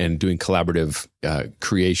collaborating and doing collaborative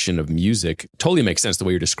creation of music, totally makes sense the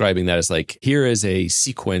way you're describing that. Is like, here is a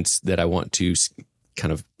sequence that I want to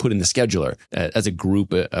kind of put in the scheduler. As a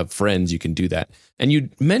group of friends, you can do that. And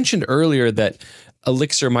you mentioned earlier that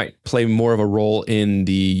Elixir might play more of a role in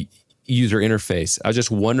the user interface. I was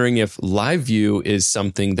just wondering if LiveView is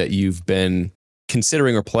something that you've been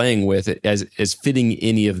considering or playing with as fitting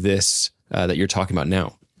any of this that you're talking about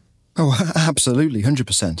now. Oh, absolutely,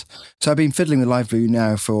 100%. So I've been fiddling with LiveView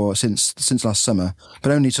now since last summer,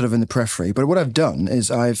 but only sort of in the periphery. But what I've done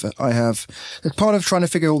is I have, as part of trying to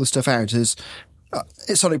figure all this stuff out, is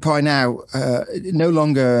Sonic Pi now no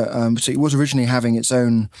longer, so it was originally having its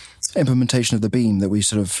own implementation of the Beam that we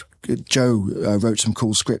sort of, Joe wrote some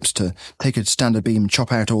cool scripts to take a standard Beam,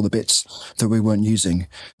 chop out all the bits that we weren't using.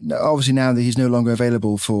 Obviously now that he's no longer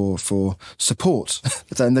available for support,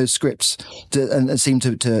 then those scripts and seem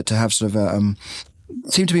to have sort of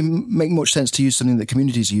seem to make much sense to use something that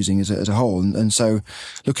communities are using as a whole. And so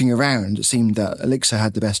looking around, it seemed that Elixir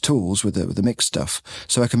had the best tools with the mix stuff.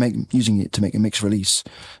 So I can using it to make a mix release.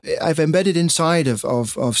 I've embedded inside of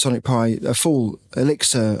Sonic Pi a full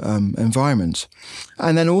Elixir environment.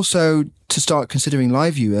 And then also to start considering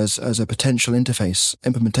LiveView as a potential interface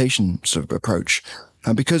implementation sort of approach.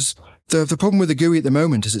 Because The problem with the GUI at the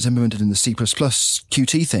moment is it's implemented in the C++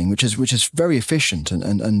 Qt thing, which is very efficient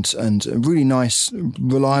and a really nice,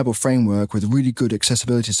 reliable framework with really good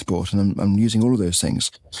accessibility support. And I'm using all of those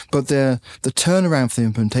things. But the turnaround for the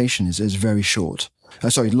implementation is very short.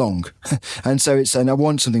 Long. And I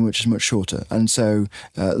want something which is much shorter. And so,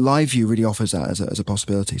 LiveView really offers that as a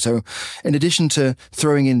possibility. So in addition to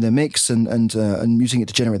throwing in the mix and using it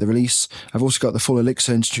to generate the release, I've also got the full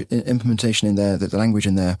Elixir implementation in there, the language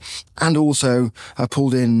in there. And also I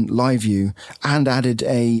pulled in LiveView and added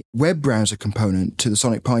a web browser component to the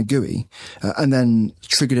Sonic Pi GUI, and then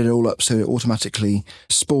triggered it all up so it automatically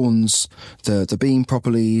spawns the beam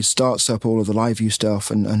properly, starts up all of the LiveView stuff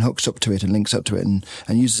and hooks up to it and links up to it and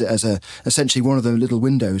uses it as essentially one of the little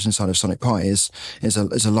windows inside of Sonic Pi is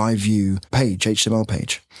a live view page, HTML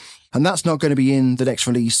page. And that's not going to be in the next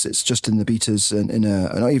release. It's just in the betas and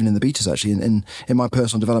not even in the betas actually, in my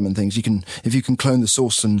personal development things. If you can clone the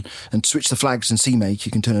source and switch the flags in CMake,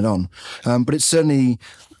 you can turn it on. But it's certainly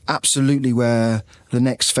absolutely where the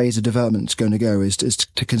next phase of development is going to go is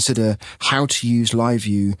to consider how to use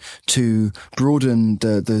LiveView to broaden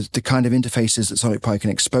the kind of interfaces that Sonic Pi can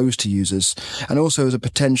expose to users, and also as a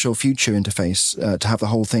potential future interface to have the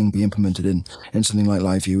whole thing be implemented in something like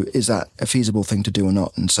LiveView. Is that a feasible thing to do or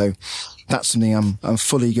not? And so that's something I'm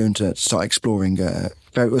fully going to start exploring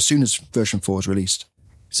as soon as version 4 is released.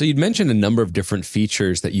 So you'd mentioned a number of different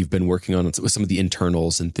features that you've been working on with some of the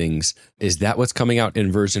internals and things. Is that what's coming out in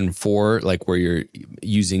version 4, like where you're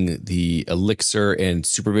using the Elixir and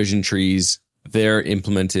supervision trees there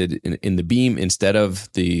implemented in the Beam instead of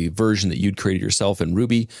the version that you'd created yourself in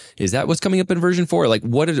Ruby? Is that what's coming up in version 4? Like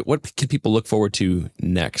what can people look forward to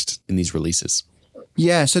next in these releases?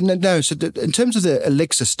 Yeah, so in terms of the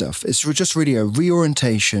Elixir stuff, it's just really a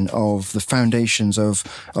reorientation of the foundations of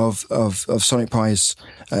Sonic Pi's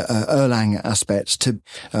Erlang aspects to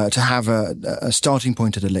have a starting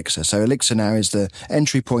point at Elixir. So Elixir now is the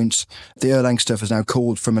entry point. The Erlang stuff is now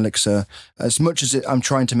called from Elixir. As much as I'm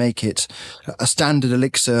trying to make it a standard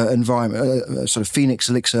Elixir environment, sort of Phoenix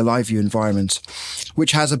Elixir LiveView environment,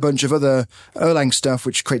 which has a bunch of other Erlang stuff,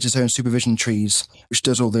 which creates its own supervision trees, which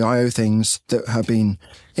does all the I/O things that have been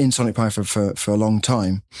in Sonic Pi for a long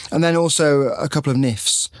time. And then also a couple of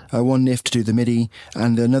NIFs, one NIF to do the MIDI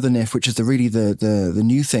and another NIF, which is the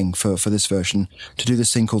new thing for this version, to do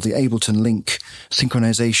this thing called the Ableton Link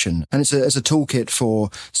synchronization. And it's a toolkit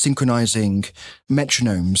for synchronizing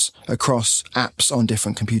metronomes across apps on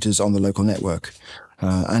different computers on the local network.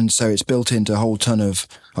 And so it's built into a whole ton of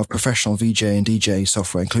professional VJ and DJ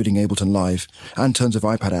software, including Ableton Live and tons of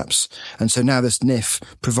iPad apps. And so now this NIF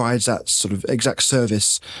provides that sort of exact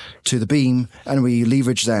service to the Beam, and we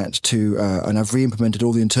leverage that and I've re-implemented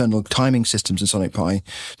all the internal timing systems in Sonic Pi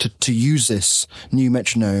to use this new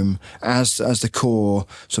metronome as the core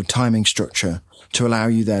sort of timing structure to allow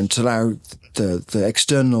the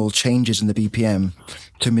external changes in the BPM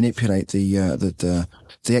to manipulate the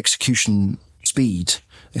execution speed,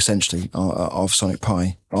 essentially, of Sonic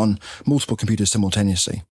Pi on multiple computers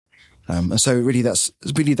simultaneously. And so really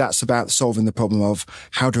that's about solving the problem of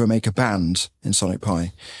how do I make a band in Sonic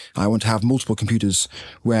Pi. I want to have multiple computers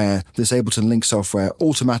where this Ableton Link software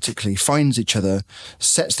automatically finds each other,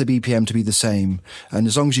 sets the BPM to be the same, and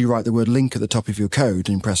as long as you write the word link at the top of your code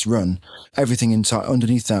and press run, everything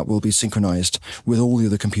underneath that will be synchronized with all the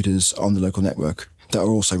other computers on the local network that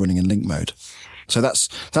are also running in link mode. So that's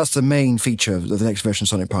the main feature of the next version of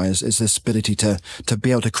Sonic Pi is this ability to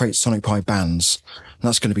be able to create Sonic Pi bands. And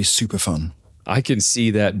that's going to be super fun. I can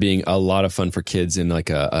see that being a lot of fun for kids in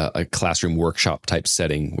like a classroom workshop type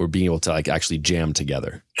setting where being able to like actually jam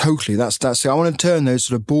together. Totally. That's I want to turn those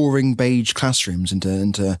sort of boring beige classrooms into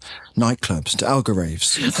nightclubs, into algo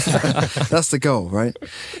raves. That's the goal, right?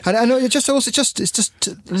 And I know it's just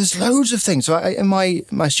there's loads of things. So in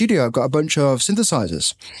my studio, I've got a bunch of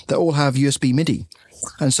synthesizers that all have USB MIDI.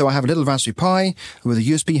 And so I have a little Raspberry Pi with a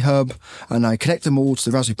USB hub, and I connect them all to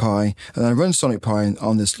the Raspberry Pi, and I run Sonic Pi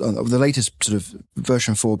on the latest sort of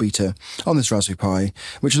version 4 beta on this Raspberry Pi,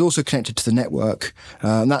 which is also connected to the network.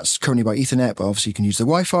 And that's currently by Ethernet, but obviously you can use the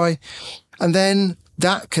Wi-Fi. And then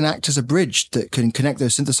that can act as a bridge that can connect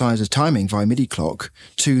those synthesizers timing via MIDI clock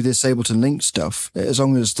to this Ableton Link stuff. As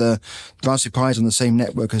long as the Raspberry Pi is on the same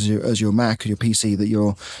network as your Mac or your PC that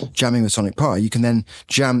you're jamming with Sonic Pi, you can then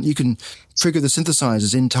you can trigger the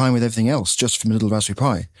synthesizers in time with everything else just from a little Raspberry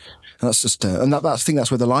Pi. And that's just, I think that's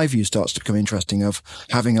where the LiveView starts to become interesting, of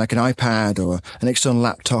having like an iPad or an external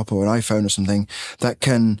laptop or an iPhone or something that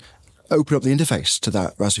can open up the interface to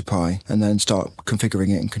that Raspberry Pi and then start configuring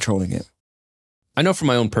it and controlling it. I know from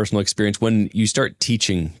my own personal experience, when you start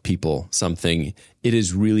teaching people something, it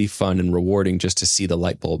is really fun and rewarding just to see the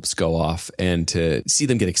light bulbs go off and to see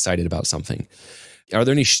them get excited about something. Are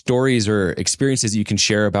there any stories or experiences that you can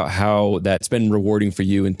share about how that's been rewarding for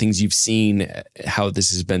you and things you've seen, how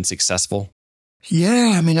this has been successful?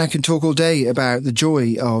 Yeah, I mean, I can talk all day about the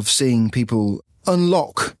joy of seeing people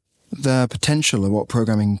unlock the potential of what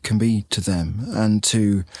programming can be to them, and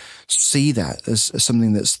to see that as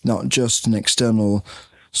something that's not just an external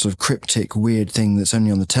sort of cryptic, weird thing that's only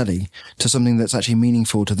on the telly, to something that's actually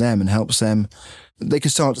meaningful to them and helps them. They can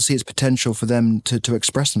start to see its potential for them to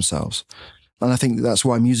express themselves. And I think that's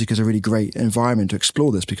why music is a really great environment to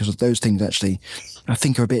explore this, because of those things actually, I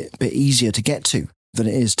think, are a bit easier to get to than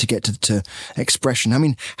it is to get to expression. I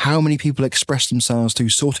mean, how many people express themselves through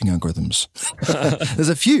sorting algorithms? There's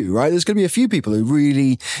a few, right? There's going to be a few people who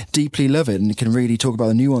really deeply love it and can really talk about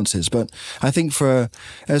the nuances. But I think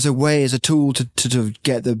as a tool to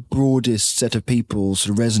get the broadest set of people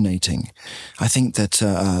sort of resonating, I think that,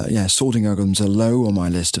 sorting algorithms are low on my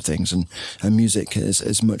list of things, and music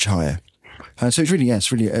is much higher. So it's really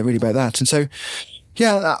about that. And so,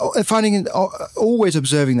 yeah, finding always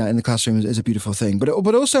observing that in the classroom is a beautiful thing. But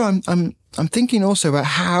also, I'm thinking also about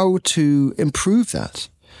how to improve that.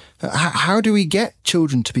 How do we get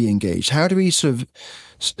children to be engaged? How do we sort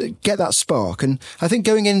of get that spark? And I think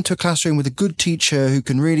going into a classroom with a good teacher who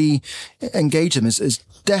can really engage them is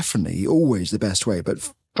definitely always the best way.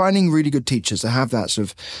 But finding really good teachers that have that sort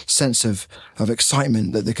of sense of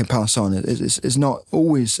excitement that they can pass on is not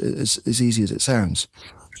always as easy as it sounds.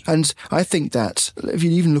 And I think that if you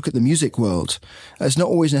even look at the music world, it's not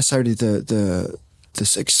always necessarily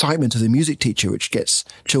this excitement of the music teacher which gets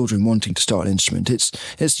children wanting to start an instrument. It's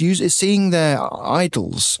seeing their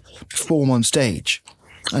idols perform on stage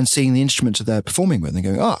and seeing the instruments that they're performing with and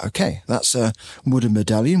going, okay, that's a wooden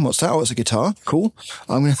medallion. What's that? Oh, it's a guitar. Cool.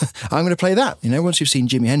 I'm gonna play that. You know, once you've seen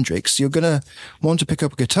Jimi Hendrix, you're gonna want to pick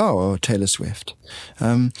up a guitar, or Taylor Swift.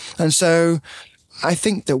 And so I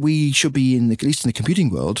think that we should be, at least in the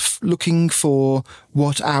computing world, looking for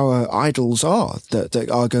what our idols are that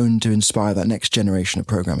are going to inspire that next generation of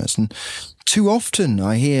programmers. And too often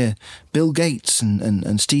I hear Bill Gates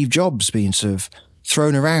and Steve Jobs being sort of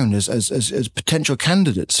thrown around as potential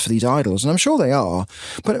candidates for these idols. And I'm sure they are.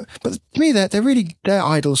 But to me, they're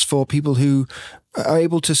idols for people who are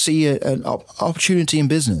able to see an opportunity in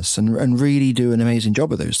business and really do an amazing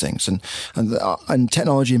job of those things. And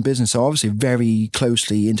technology and business are obviously very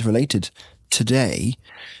closely interrelated today,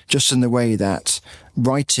 just in the way that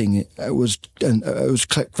writing was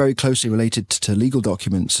very closely related to legal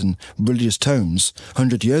documents and religious tomes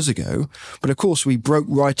 100 years ago. But of course, we broke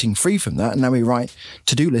writing free from that, and now we write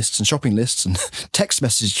to-do lists and shopping lists and text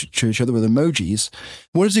messages to each other with emojis.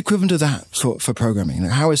 What is the equivalent of that for programming?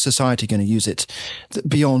 How is society going to use it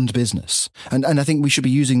beyond business? And I think we should be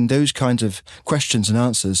using those kinds of questions and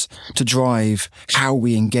answers to drive how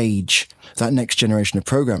we engage that next generation of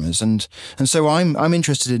programmers. And so I'm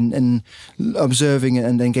interested in observing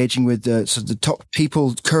and engaging with sort of the top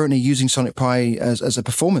people currently using Sonic Pi as a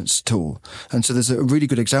performance tool. And so there's a really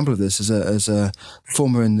good example of this as a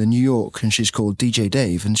performer in New York, and she's called DJ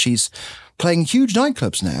Dave, and she's playing huge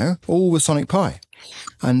nightclubs now, all with Sonic Pi.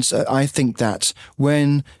 And so I think that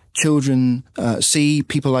when children see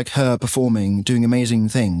people like her performing, doing amazing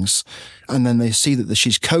things, and then they see that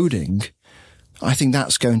she's coding, I think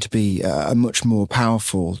that's going to be a much more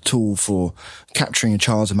powerful tool for capturing a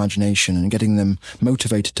child's imagination and getting them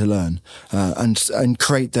motivated to learn, and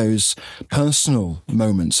create those personal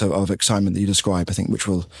moments of excitement that you describe. I think which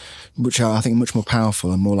are I think much more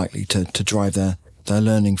powerful and more likely to drive their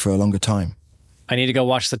learning for a longer time. I need to go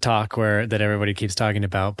watch the talk that everybody keeps talking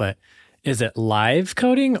about, but is it live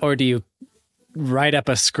coding, or do you write up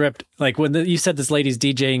a script? Like when you said this lady's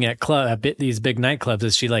DJing at these big nightclubs,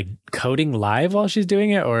 is she like coding live while she's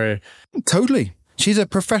doing it, or? Totally. She's a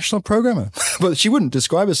professional programmer, but she wouldn't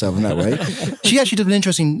describe herself in that way. She actually did an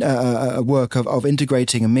interesting work of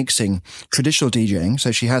integrating and mixing traditional DJing.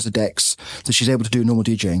 So she has a DEX that she's able to do normal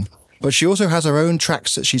DJing, but she also has her own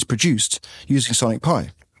tracks that she's produced using Sonic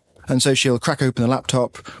Pi. And so she'll crack open the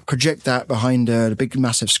laptop, project that behind a big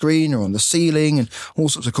massive screen or on the ceiling and all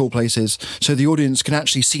sorts of cool places, so the audience can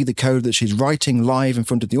actually see the code that she's writing live in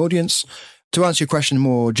front of the audience. To answer your question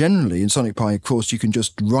more generally, in Sonic Pi, of course, you can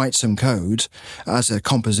just write some code as a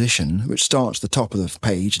composition, which starts at the top of the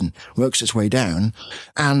page and works its way down.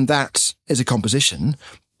 And that is a composition.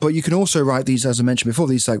 But you can also write these, as I mentioned before,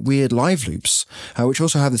 these like weird live loops, which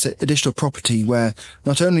also have this additional property where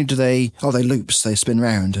not only do they loops, they spin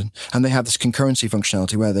round and they have this concurrency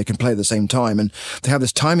functionality where they can play at the same time. And they have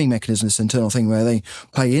this timing mechanism, this internal thing where they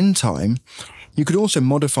play in time. you could also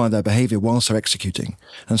modify their behavior whilst they're executing.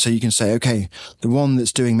 And so you can say, okay, the one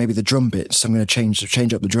that's doing maybe the drum bits, I'm going to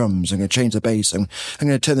change up the drums. I'm going to change the bass. I'm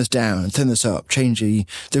going to turn this down and turn this up, change the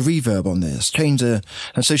reverb on this,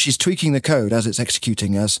 and so she's tweaking the code as it's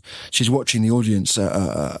executing, as she's watching the audience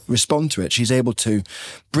respond to it. She's able to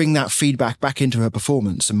bring that feedback back into her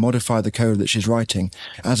performance and modify the code that she's writing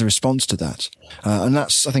as a response to that. And I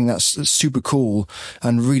think that's super cool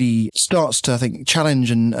and really starts to, I think,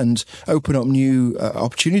 challenge and open up new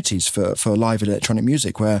opportunities for live electronic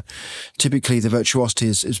music, where typically the virtuosity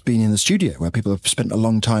is being in the studio, where people have spent a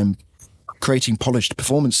long time creating polished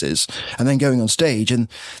performances and then going on stage, and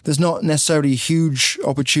there's not necessarily a huge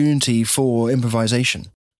opportunity for improvisation.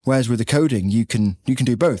 Whereas with the coding, you can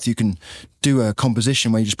do both. You can do a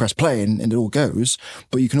composition where you just press play and it all goes,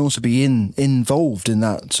 but you can also be involved in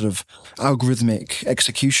that sort of algorithmic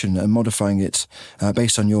execution and modifying it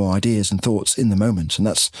based on your ideas and thoughts in the moment. And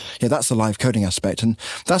that's the live coding aspect. And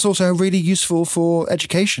that's also really useful for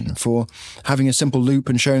education, for having a simple loop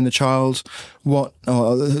and showing the child or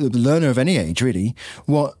the learner of any age really,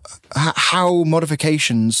 how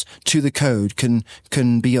modifications to the code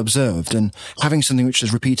can be observed, and having something which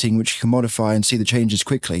is repeating, which you can modify and see the changes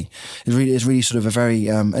quickly is really sort of a very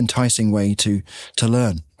enticing way to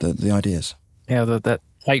learn the ideas. Yeah, that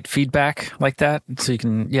tight feedback like that, so you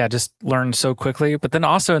can just learn so quickly. But then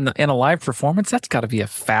also in a live performance, that's got to be a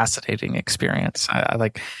fascinating experience. I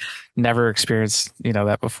like never experienced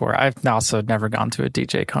that before. I've also never gone to a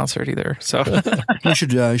DJ concert either. So you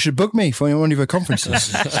should book me for one of your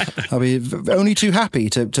conferences. I'll be only too happy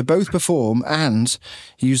to both perform and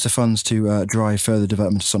use the funds to drive further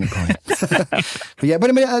development of Sonic Prime.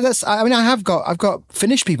 I've got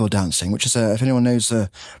Finnish people dancing, which is if anyone knows the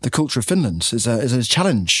culture of Finland, is a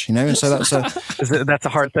challenge, and so that's that's a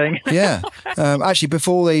hard thing. Yeah, actually,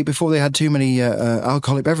 before they had too many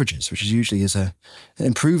alcoholic beverages, which is usually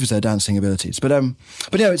improves their dancing abilities. But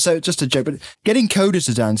it's just a joke. But getting coders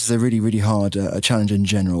to dance is a really, really hard challenge in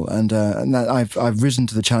general, and that I've risen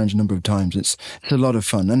to the challenge a number of times. It's a lot of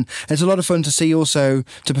fun, and it's a lot of fun to see also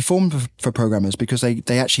to perform for programmers, because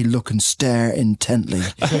they actually look and stare intently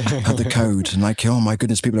at the code and like, oh my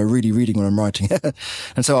goodness, people are really reading what I'm writing.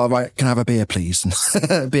 And so I'll write, can I have a beer, please?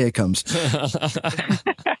 And beer comes.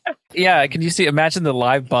 Yeah, can you imagine the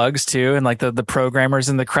live bugs too, and like the programmers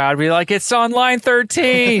in the crowd be like, it's on line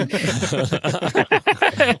 13.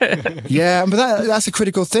 Yeah, but that's a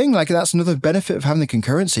critical thing. Like, that's another benefit of having the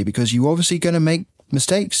concurrency, because you're obviously going to make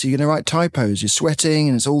mistakes. You're going to write typos. You're sweating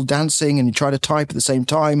and it's all dancing, and you try to type at the same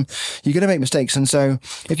time. You're going to make mistakes. And so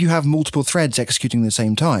if you have multiple threads executing at the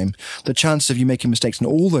same time, the chance of you making mistakes in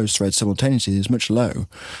all those threads simultaneously is much lower.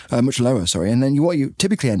 And then what you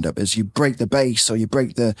typically end up is you break the bass, or you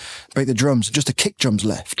break the drums, just the kick drums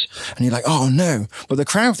left. And you're like, oh no. But the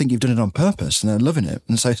crowd think you've done it on purpose and they're loving it.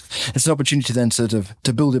 And so it's an opportunity then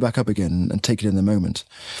to build it back up again and take it in the moment.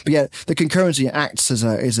 But yeah, the concurrency acts as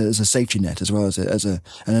a safety net, as well as an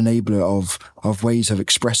enabler of ways of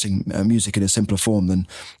expressing music in a simpler form than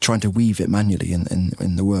trying to weave it manually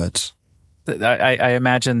in the words. I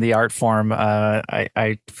imagine the art form,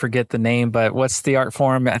 I forget the name, but what's the art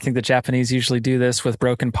form? I think the Japanese usually do this with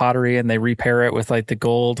broken pottery, and they repair it with like the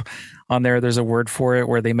gold on there. There's a word for it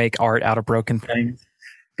where they make art out of broken things.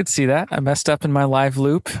 I could see that. I messed up in my live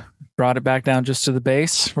loop, brought it back down just to the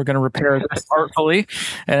base. We're going to repair this artfully,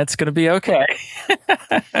 and it's going to be okay.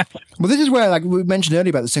 Well, this is where, like we mentioned earlier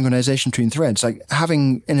about the synchronization between threads, like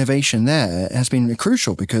having innovation there has been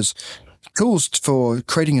crucial, because tools for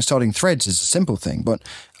creating and starting threads is a simple thing, but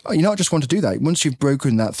you not just want to do that. Once you've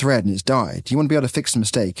broken that thread and it's died, you want to be able to fix the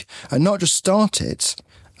mistake and not just start it.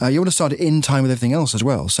 You want to start it in time with everything else as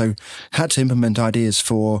well. So had to implement ideas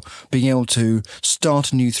for being able to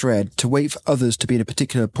start a new thread, to wait for others to be at a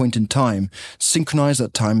particular point in time, synchronize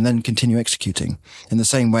that time, and then continue executing. In the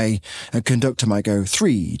same way, a conductor might go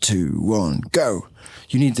 3, 2, 1, go.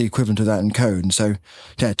 You need the equivalent of that in code. And so,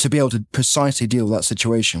 yeah, to be able to precisely deal with that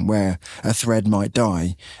situation where a thread might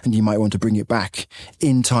die and you might want to bring it back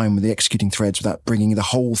in time with the executing threads without bringing the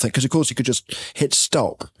whole thing. Because, of course, you could just hit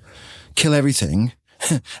stop, kill everything,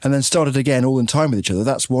 and then start it again all in time with each other.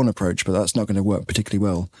 That's one approach, but that's not going to work particularly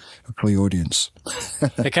well for your audience.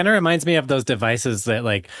 It kind of reminds me of those devices that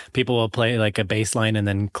like people will play like a bass line and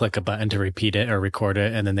then click a button to repeat it or record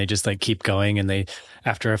it, and then they just like keep going, and they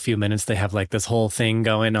after a few minutes they have like this whole thing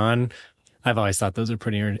going on. I've always thought those are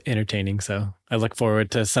pretty entertaining, so I look forward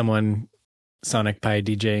to someone Sonic Pi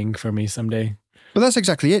DJing for me someday. But that's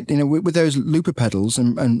exactly it. With those looper pedals,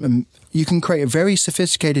 and you can create a very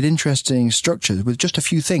sophisticated, interesting structure with just a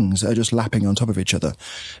few things that are just lapping on top of each other.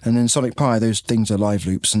 And in Sonic Pi, those things are live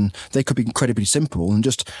loops, and they could be incredibly simple. And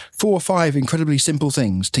just 4 or 5 incredibly simple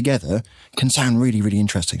things together can sound really, really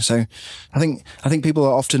interesting. So I think people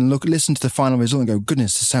often listen to the final result and go,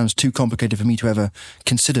 "Goodness, this sounds too complicated for me to ever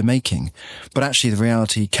consider making." But actually, the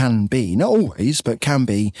reality can be, not always, but can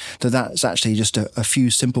be that's actually just a few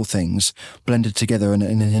simple things blended together in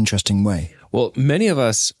an interesting way. Well, many of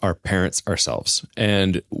us are parents ourselves,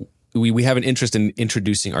 and we have an interest in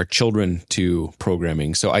introducing our children to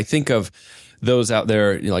programming. So I think of those out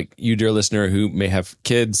there, like you, dear listener, who may have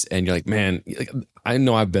kids, and you're like, man, I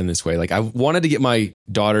know I've been this way. Like, I wanted to get my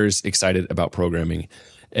daughters excited about programming,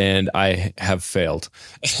 and I have failed.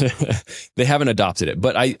 They haven't adopted it.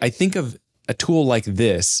 But I think of a tool like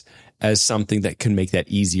this as something that can make that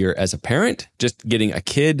easier as a parent, just getting a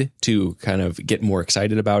kid to kind of get more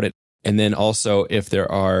excited about it. And then also if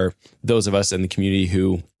there are those of us in the community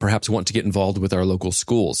who perhaps want to get involved with our local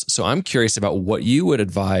schools. So I'm curious about what you would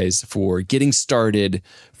advise for getting started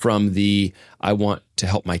from the, I want to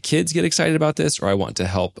help my kids get excited about this, or I want to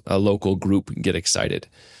help a local group get excited.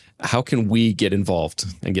 How can we get involved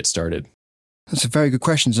and get started? That's a very good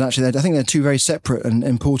question. And actually, I think they're two very separate and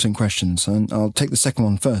important questions. And I'll take the second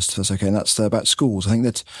one first, if that's okay. And that's about schools. I think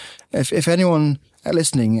that if anyone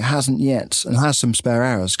listening hasn't yet and has some spare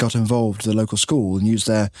hours, got involved with the local school and used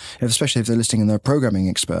especially if they're listening and they're programming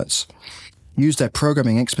experts, use their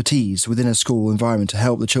programming expertise within a school environment to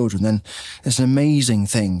help the children, then it's an amazing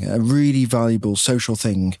thing, a really valuable social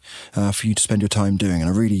thing for you to spend your time doing. And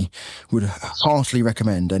I really would heartily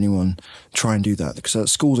recommend anyone try and do that,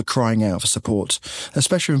 because schools are crying out for support,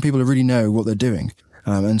 especially when people really know what they're doing.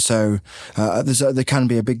 And so there can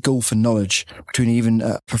be a big gulf in knowledge between even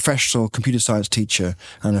a professional computer science teacher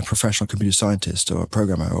and a professional computer scientist or a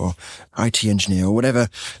programmer or IT engineer or whatever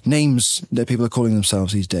names that people are calling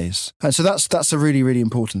themselves these days. And so that's a really, really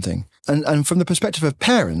important thing. And from the perspective of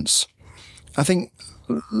parents, I think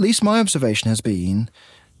at least my observation has been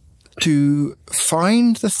to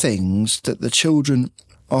find the things that the children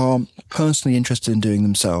are personally interested in doing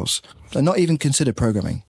themselves and not even consider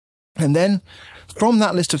programming. And then from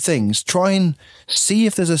that list of things, try and see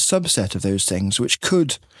if there's a subset of those things which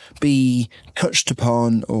could be touched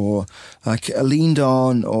upon or leaned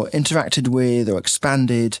on or interacted with or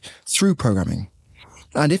expanded through programming.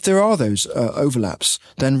 And if there are those overlaps,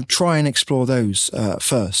 then try and explore those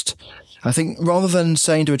first. I think rather than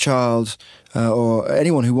saying to a child or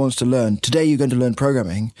anyone who wants to learn, today you're going to learn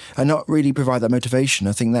programming, and not really provide that motivation,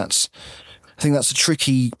 I think that's a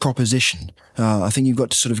tricky proposition. I think you've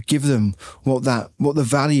got to sort of give them what the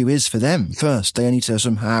value is for them first. They need to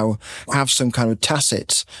somehow have some kind of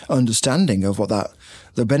tacit understanding of what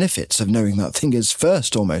the benefits of knowing that thing is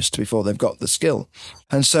first, almost, before they've got the skill.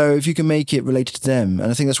 And so if you can make it related to them,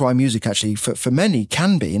 and I think that's why music actually for many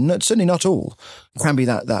can be, and certainly not all, can be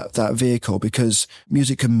that vehicle, because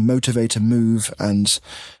music can motivate and move and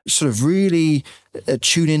sort of really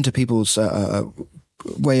tune into people's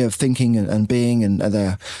way of thinking and being, and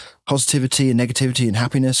their positivity and negativity and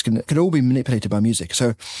happiness can all be manipulated by music.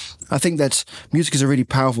 So I think that music is a really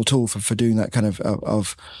powerful tool for doing that kind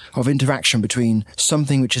of interaction between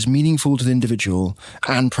something which is meaningful to the individual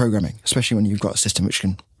and programming, especially when you've got a system which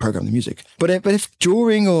can program the music. But if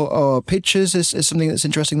drawing or pictures is something that's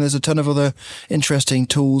interesting, there's a ton of other interesting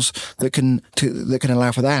tools that can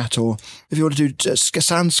allow for that. Or if you want to do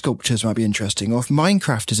sand sculptures, might be interesting. Or if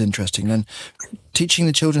Minecraft is interesting, then teaching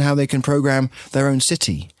the children how they can program their own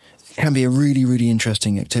city can be a really, really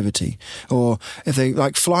interesting activity. Or if they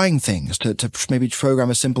like flying things, to maybe program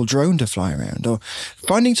a simple drone to fly around, or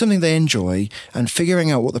finding something they enjoy and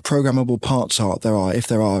figuring out what the programmable parts are, if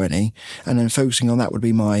there are any, and then focusing on that would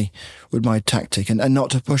be my tactic, and not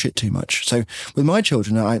to push it too much. So with my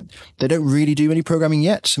children, they don't really do any programming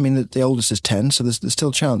yet. I mean, the oldest is 10, so there's still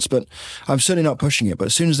a chance, but I'm certainly not pushing it. But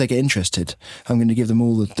as soon as they get interested, I'm going to give them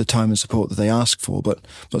all the time and support that they ask for, but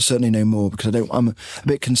certainly no more, because I'm a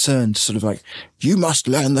bit concerned, sort of like, you must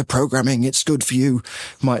learn the programming, it's good for you,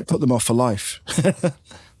 might put them off for life.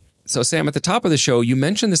 So Sam, at the top of the show, you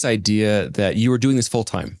mentioned this idea that you were doing this full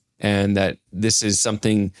time, and that this is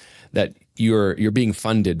something that you're being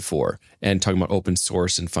funded for, and talking about open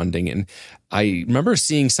source and funding. And I remember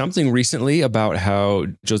seeing something recently about how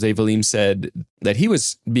Jose Valim said that he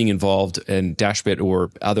was being involved in Dashbit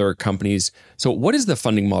or other companies. So what is the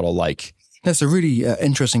funding model like? That's a really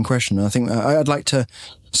interesting question. I think I'd like to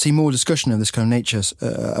see more discussion of this kind of nature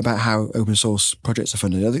about how open source projects are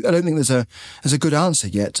funded. I don't think there's a good answer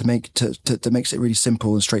yet that makes it really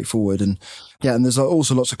simple and straightforward. And there's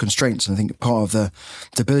also lots of constraints. And I think part of the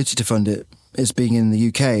ability to fund it is being in the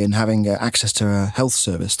UK and having access to a health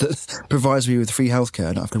service that provides me with free healthcare.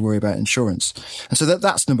 I don't have to worry about insurance. And so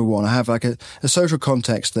that's number one. I have like a social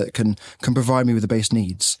context that can provide me with the base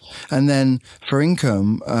needs. And then for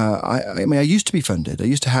income, I used to be funded. I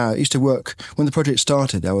used to work when the project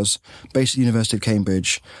started. I was based at the University of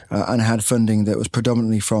Cambridge and I had funding that was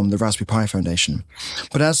predominantly from the Raspberry Pi Foundation.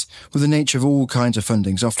 But as with the nature of all kinds of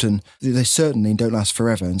fundings, often they certainly don't last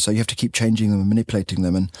forever. And so you have to keep changing them and manipulating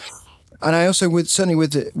them. And I also,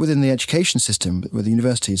 within the education system, with the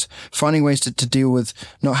universities, finding ways to deal with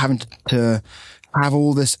not having to have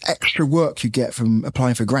all this extra work you get from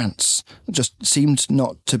applying for grants. It just seemed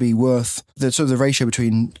not to be worth the sort of the ratio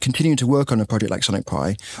between continuing to work on a project like Sonic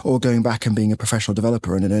Pi or going back and being a professional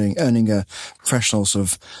developer and earning a professional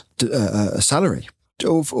sort of a salary.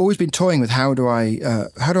 I've always been toying with how do I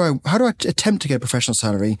attempt to get a professional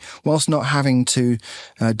salary whilst not having to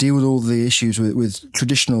deal with all the issues with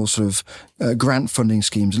traditional sort of grant funding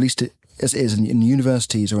schemes, at least as it is in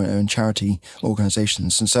universities or in charity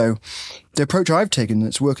organisations. And so the approach I've taken,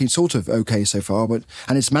 it's working sort of okay so far,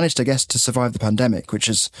 and it's managed, I guess, to survive the pandemic, which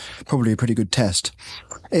is probably a pretty good test,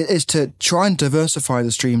 is to try and diversify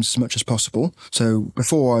the streams as much as possible. So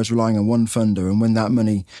before I was relying on one funder, and when that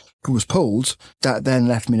money was pulled, that then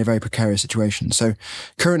left me in a very precarious situation. So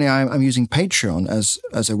currently I'm using Patreon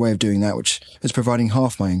as a way of doing that, which is providing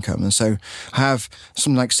half my income. And so I have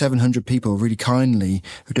something like 700 people really kindly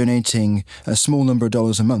donating a small number of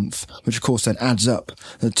dollars a month, which of course then adds up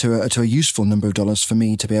to a useful number of dollars for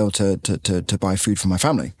me to be able to buy food for my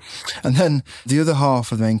family. And then the other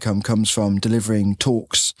half of the income comes from delivering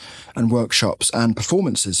talks and workshops and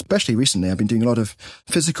performances. Especially recently, I've been doing a lot of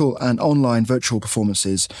physical and online virtual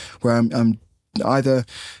performances where I'm either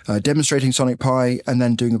demonstrating Sonic Pi and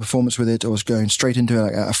then doing a performance with it, or going straight into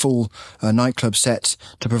a full nightclub set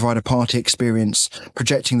to provide a party experience,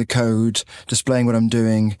 projecting the code, displaying what I'm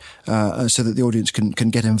doing, so that the audience can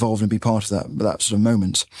get involved and be part of that sort of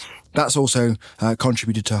moment. That's also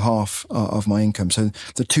contributed to half of my income. So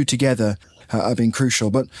the two together have been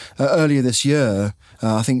crucial. But earlier this year,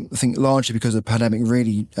 I think largely because the pandemic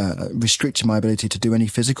really restricted my ability to do any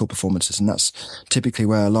physical performances, and that's typically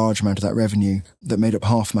where a large amount of that revenue that made up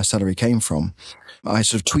half my salary came from. I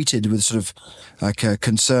sort of tweeted with sort of like a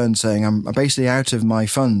concern saying, I'm basically out of my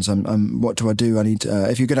funds. What do I do? I need,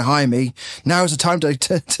 if you're going to hire me, now is the time to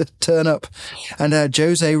turn up. And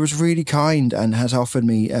Jose was really kind and has offered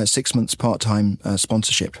me 6 months part-time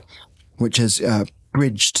sponsorship, which has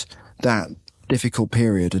bridged that difficult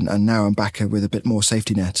period, and now I'm back with a bit more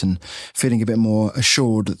safety net and feeling a bit more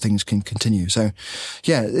assured that things can continue. So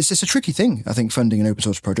yeah, it's a tricky thing, I think, funding an open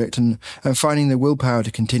source project and finding the willpower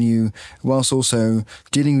to continue whilst also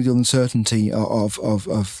dealing with the uncertainty of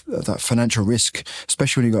that financial risk,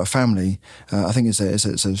 especially when you've got a family. I think it's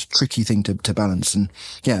a tricky thing to balance. And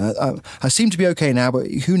yeah, I seem to be okay now, but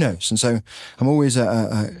who knows? And so I'm always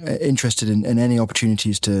interested in any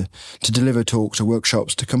opportunities to deliver talks or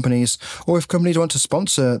workshops to companies, or if companies want to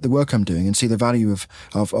sponsor the work I'm doing and see the value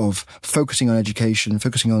of focusing on education,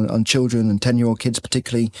 focusing on children and 10-year-old kids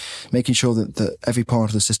particularly, making sure that every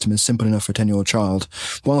part of the system is simple enough for a 10-year-old child,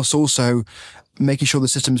 whilst also making sure the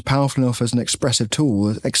system is powerful enough as an expressive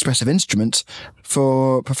tool, expressive instrument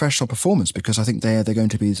for professional performance, because I think they're going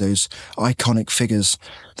to be those iconic figures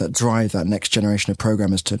that drive that next generation of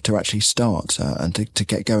programmers to actually start and to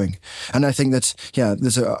get going. And I think that,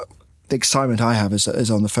 there's the excitement I have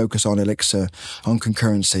is on the focus on Elixir, on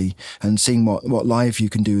concurrency, and seeing what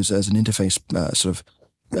LiveView can do as an interface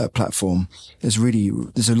platform. There's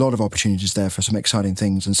a lot of opportunities there for some exciting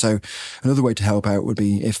things. And so another way to help out would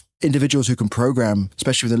be if individuals who can program,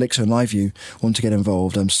 especially with Elixir and LiveView, want to get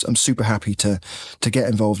involved. I'm super happy to get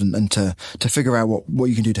involved and to figure out what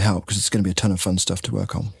you can do to help, because it's going to be a ton of fun stuff to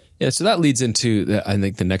work on. Yeah, so that leads into, I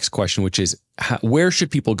think, the next question, which is where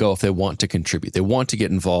should people go if they want to contribute? They want to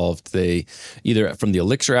get involved. They either from the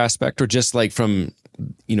Elixir aspect or just like from,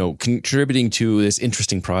 contributing to this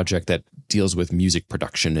interesting project that deals with music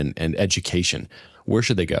production and education. Where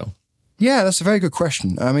should they go? Yeah, that's a very good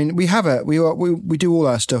question. I mean, we do all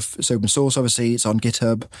our stuff. It's open source, obviously. It's on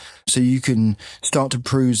GitHub, so you can start to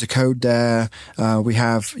peruse the code there.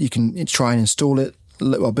 You can try and install it.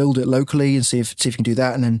 build it locally and see if you can do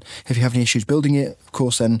that. And then if you have any issues building it, of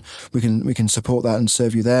course, then we can support that and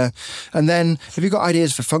serve you there. And then if you've got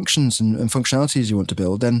ideas for functions and functionalities you want to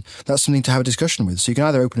build, then that's something to have a discussion with. So you can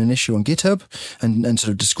either open an issue on GitHub and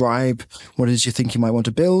sort of describe what it is you think you might want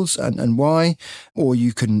to build and why, or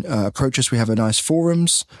you can approach us. We have a nice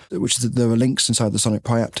forums, which there are links inside the Sonic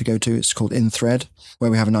Pi app to go to. It's called InThread, where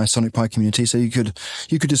we have a nice Sonic Pi community. So you could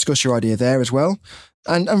discuss your idea there as well.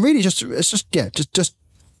 And really just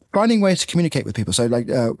finding ways to communicate with people. So like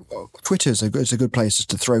Twitter is a good place just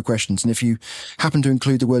to throw questions. And if you happen to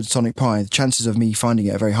include the word Sonic Pi, the chances of me finding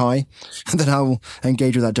it are very high. And then I'll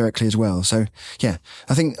engage with that directly as well. So yeah,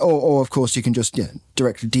 I think, or of course you can just,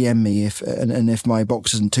 directly DM me if my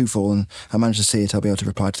box isn't too full and I manage to see it, I'll be able to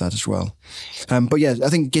reply to that as well. But yeah, I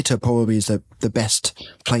think GitHub probably is the best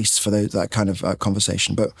place for that kind of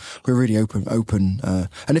conversation, but we're really open.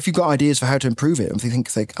 And if you've got ideas for how to improve it, I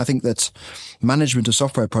think that management of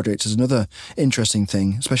software projects is another interesting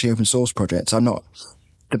thing, especially open source projects. I'm not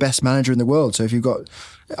the best manager in the world. So if you've got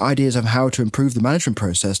ideas of how to improve the management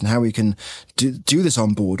process and how we can do this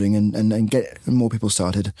onboarding and get more people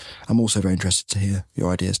started, I'm also very interested to hear your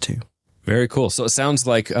ideas too. Very cool. So it sounds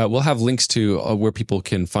like we'll have links to where people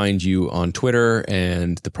can find you on Twitter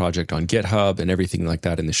and the project on GitHub and everything like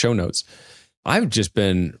that in the show notes. I've just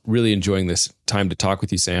been really enjoying this time to talk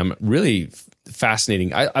with you, Sam. Really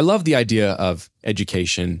fascinating. I love the idea of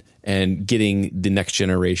education and getting the next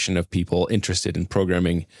generation of people interested in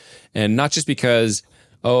programming. And not just because,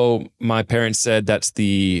 my parents said that's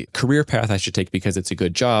the career path I should take because it's a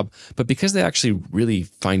good job, but because they actually really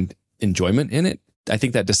find enjoyment in it. I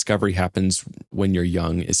think that discovery happens when you're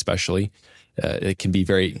young, especially. It can be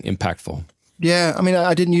very impactful. Yeah, I mean,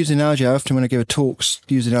 I didn't use the analogy. I often, when I give talks,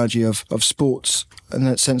 use the analogy of sports in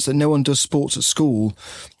that sense that no one does sports at school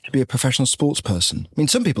to be a professional sports person. I mean,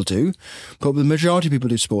 some people do, but the majority of people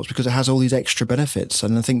do sports because it has all these extra benefits.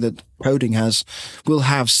 And I think that coding will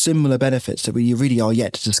have similar benefits that we really are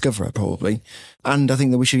yet to discover, probably. And I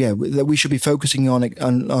think that we should be focusing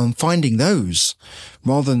on finding those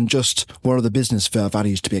rather than just what are the business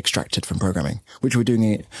values to be extracted from programming, which we've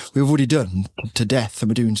already done to death,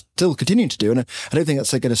 and we're still continuing to do. And I don't think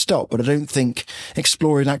that's going to stop, but I don't think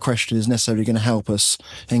exploring that question is necessarily going to help us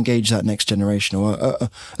engage that next generation, or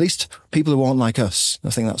at least people who aren't like us. I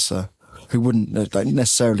think that's who wouldn't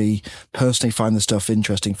necessarily personally find the stuff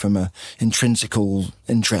interesting from a intrinsical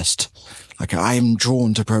interest. Like, I am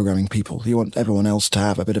drawn to programming people. You want everyone else to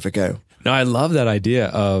have a bit of a go. No, I love that idea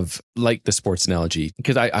of, like, the sports analogy,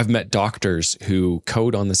 because I've met doctors who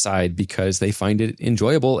code on the side because they find it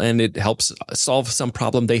enjoyable and it helps solve some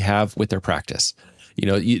problem they have with their practice.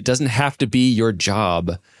 It doesn't have to be your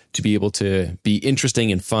job to be able to be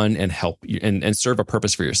interesting and fun and help you and serve a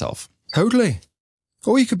purpose for yourself. Totally.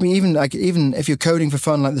 Or you could be even if you're coding for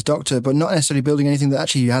fun like this doctor, but not necessarily building anything that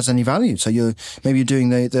actually has any value. So you're doing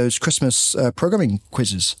those Christmas programming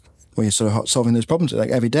quizzes where you're sort of solving those problems like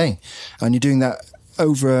every day, and you're doing that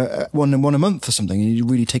over one a month or something, and you're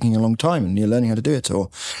really taking a long time and you're learning how to do it. Or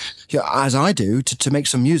as I do to make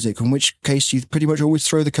some music, in which case you pretty much always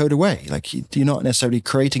throw the code away. Like, you're not necessarily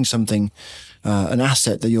creating something, an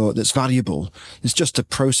asset that's valuable. It's just a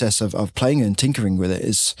process of playing and tinkering with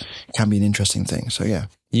it can be an interesting thing. So yeah.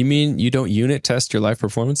 You mean you don't unit test your live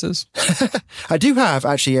performances? I do have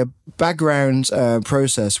actually a background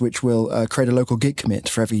process which will create a local Git commit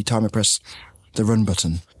for every time I press the run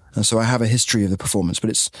button. And so I have a history of the performance,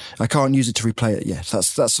 but I can't use it to replay it yet. That's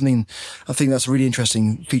something, I think that's a really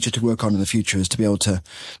interesting feature to work on in the future, is to be able to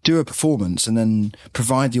do a performance and then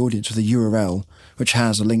provide the audience with a URL, which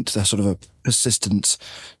has a link to the sort of a persistent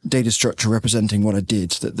data structure representing what I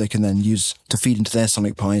did that they can then use to feed into their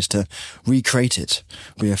Sonic Pis to recreate it.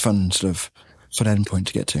 It'll be a fun endpoint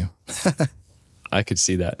to get to. I could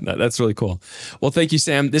see that. That's really cool. Well, thank you,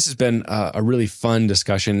 Sam. This has been a really fun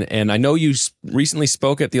discussion. And I know you recently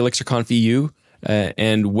spoke at the ElixirConf EU.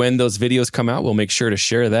 And when those videos come out, we'll make sure to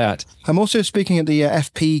share that. I'm also speaking at the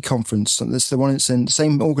FP conference. That's the one. It's in the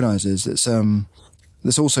same organizers.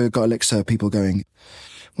 There's also got Elixir people going.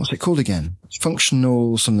 What's it called again?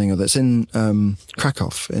 Functional something or other. It's in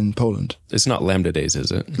Krakow in Poland. It's not Lambda Days,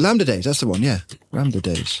 is it? Lambda Days. That's the one. Yeah. Lambda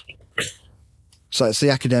Days. So it's the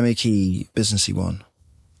academic-y, businessy one.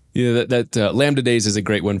 Yeah, that Lambda Days is a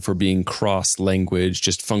great one for being cross-language,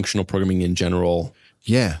 just functional programming in general.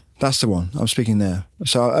 Yeah, that's the one. I'm speaking there.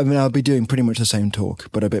 So, I mean, I'll be doing pretty much the same talk,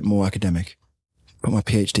 but a bit more academic. Put my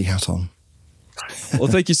PhD hat on. Well,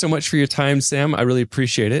 thank you so much for your time, Sam. I really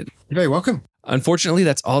appreciate it. You're very welcome. Unfortunately,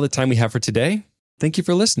 that's all the time we have for today. Thank you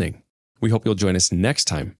for listening. We hope you'll join us next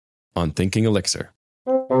time on Thinking Elixir.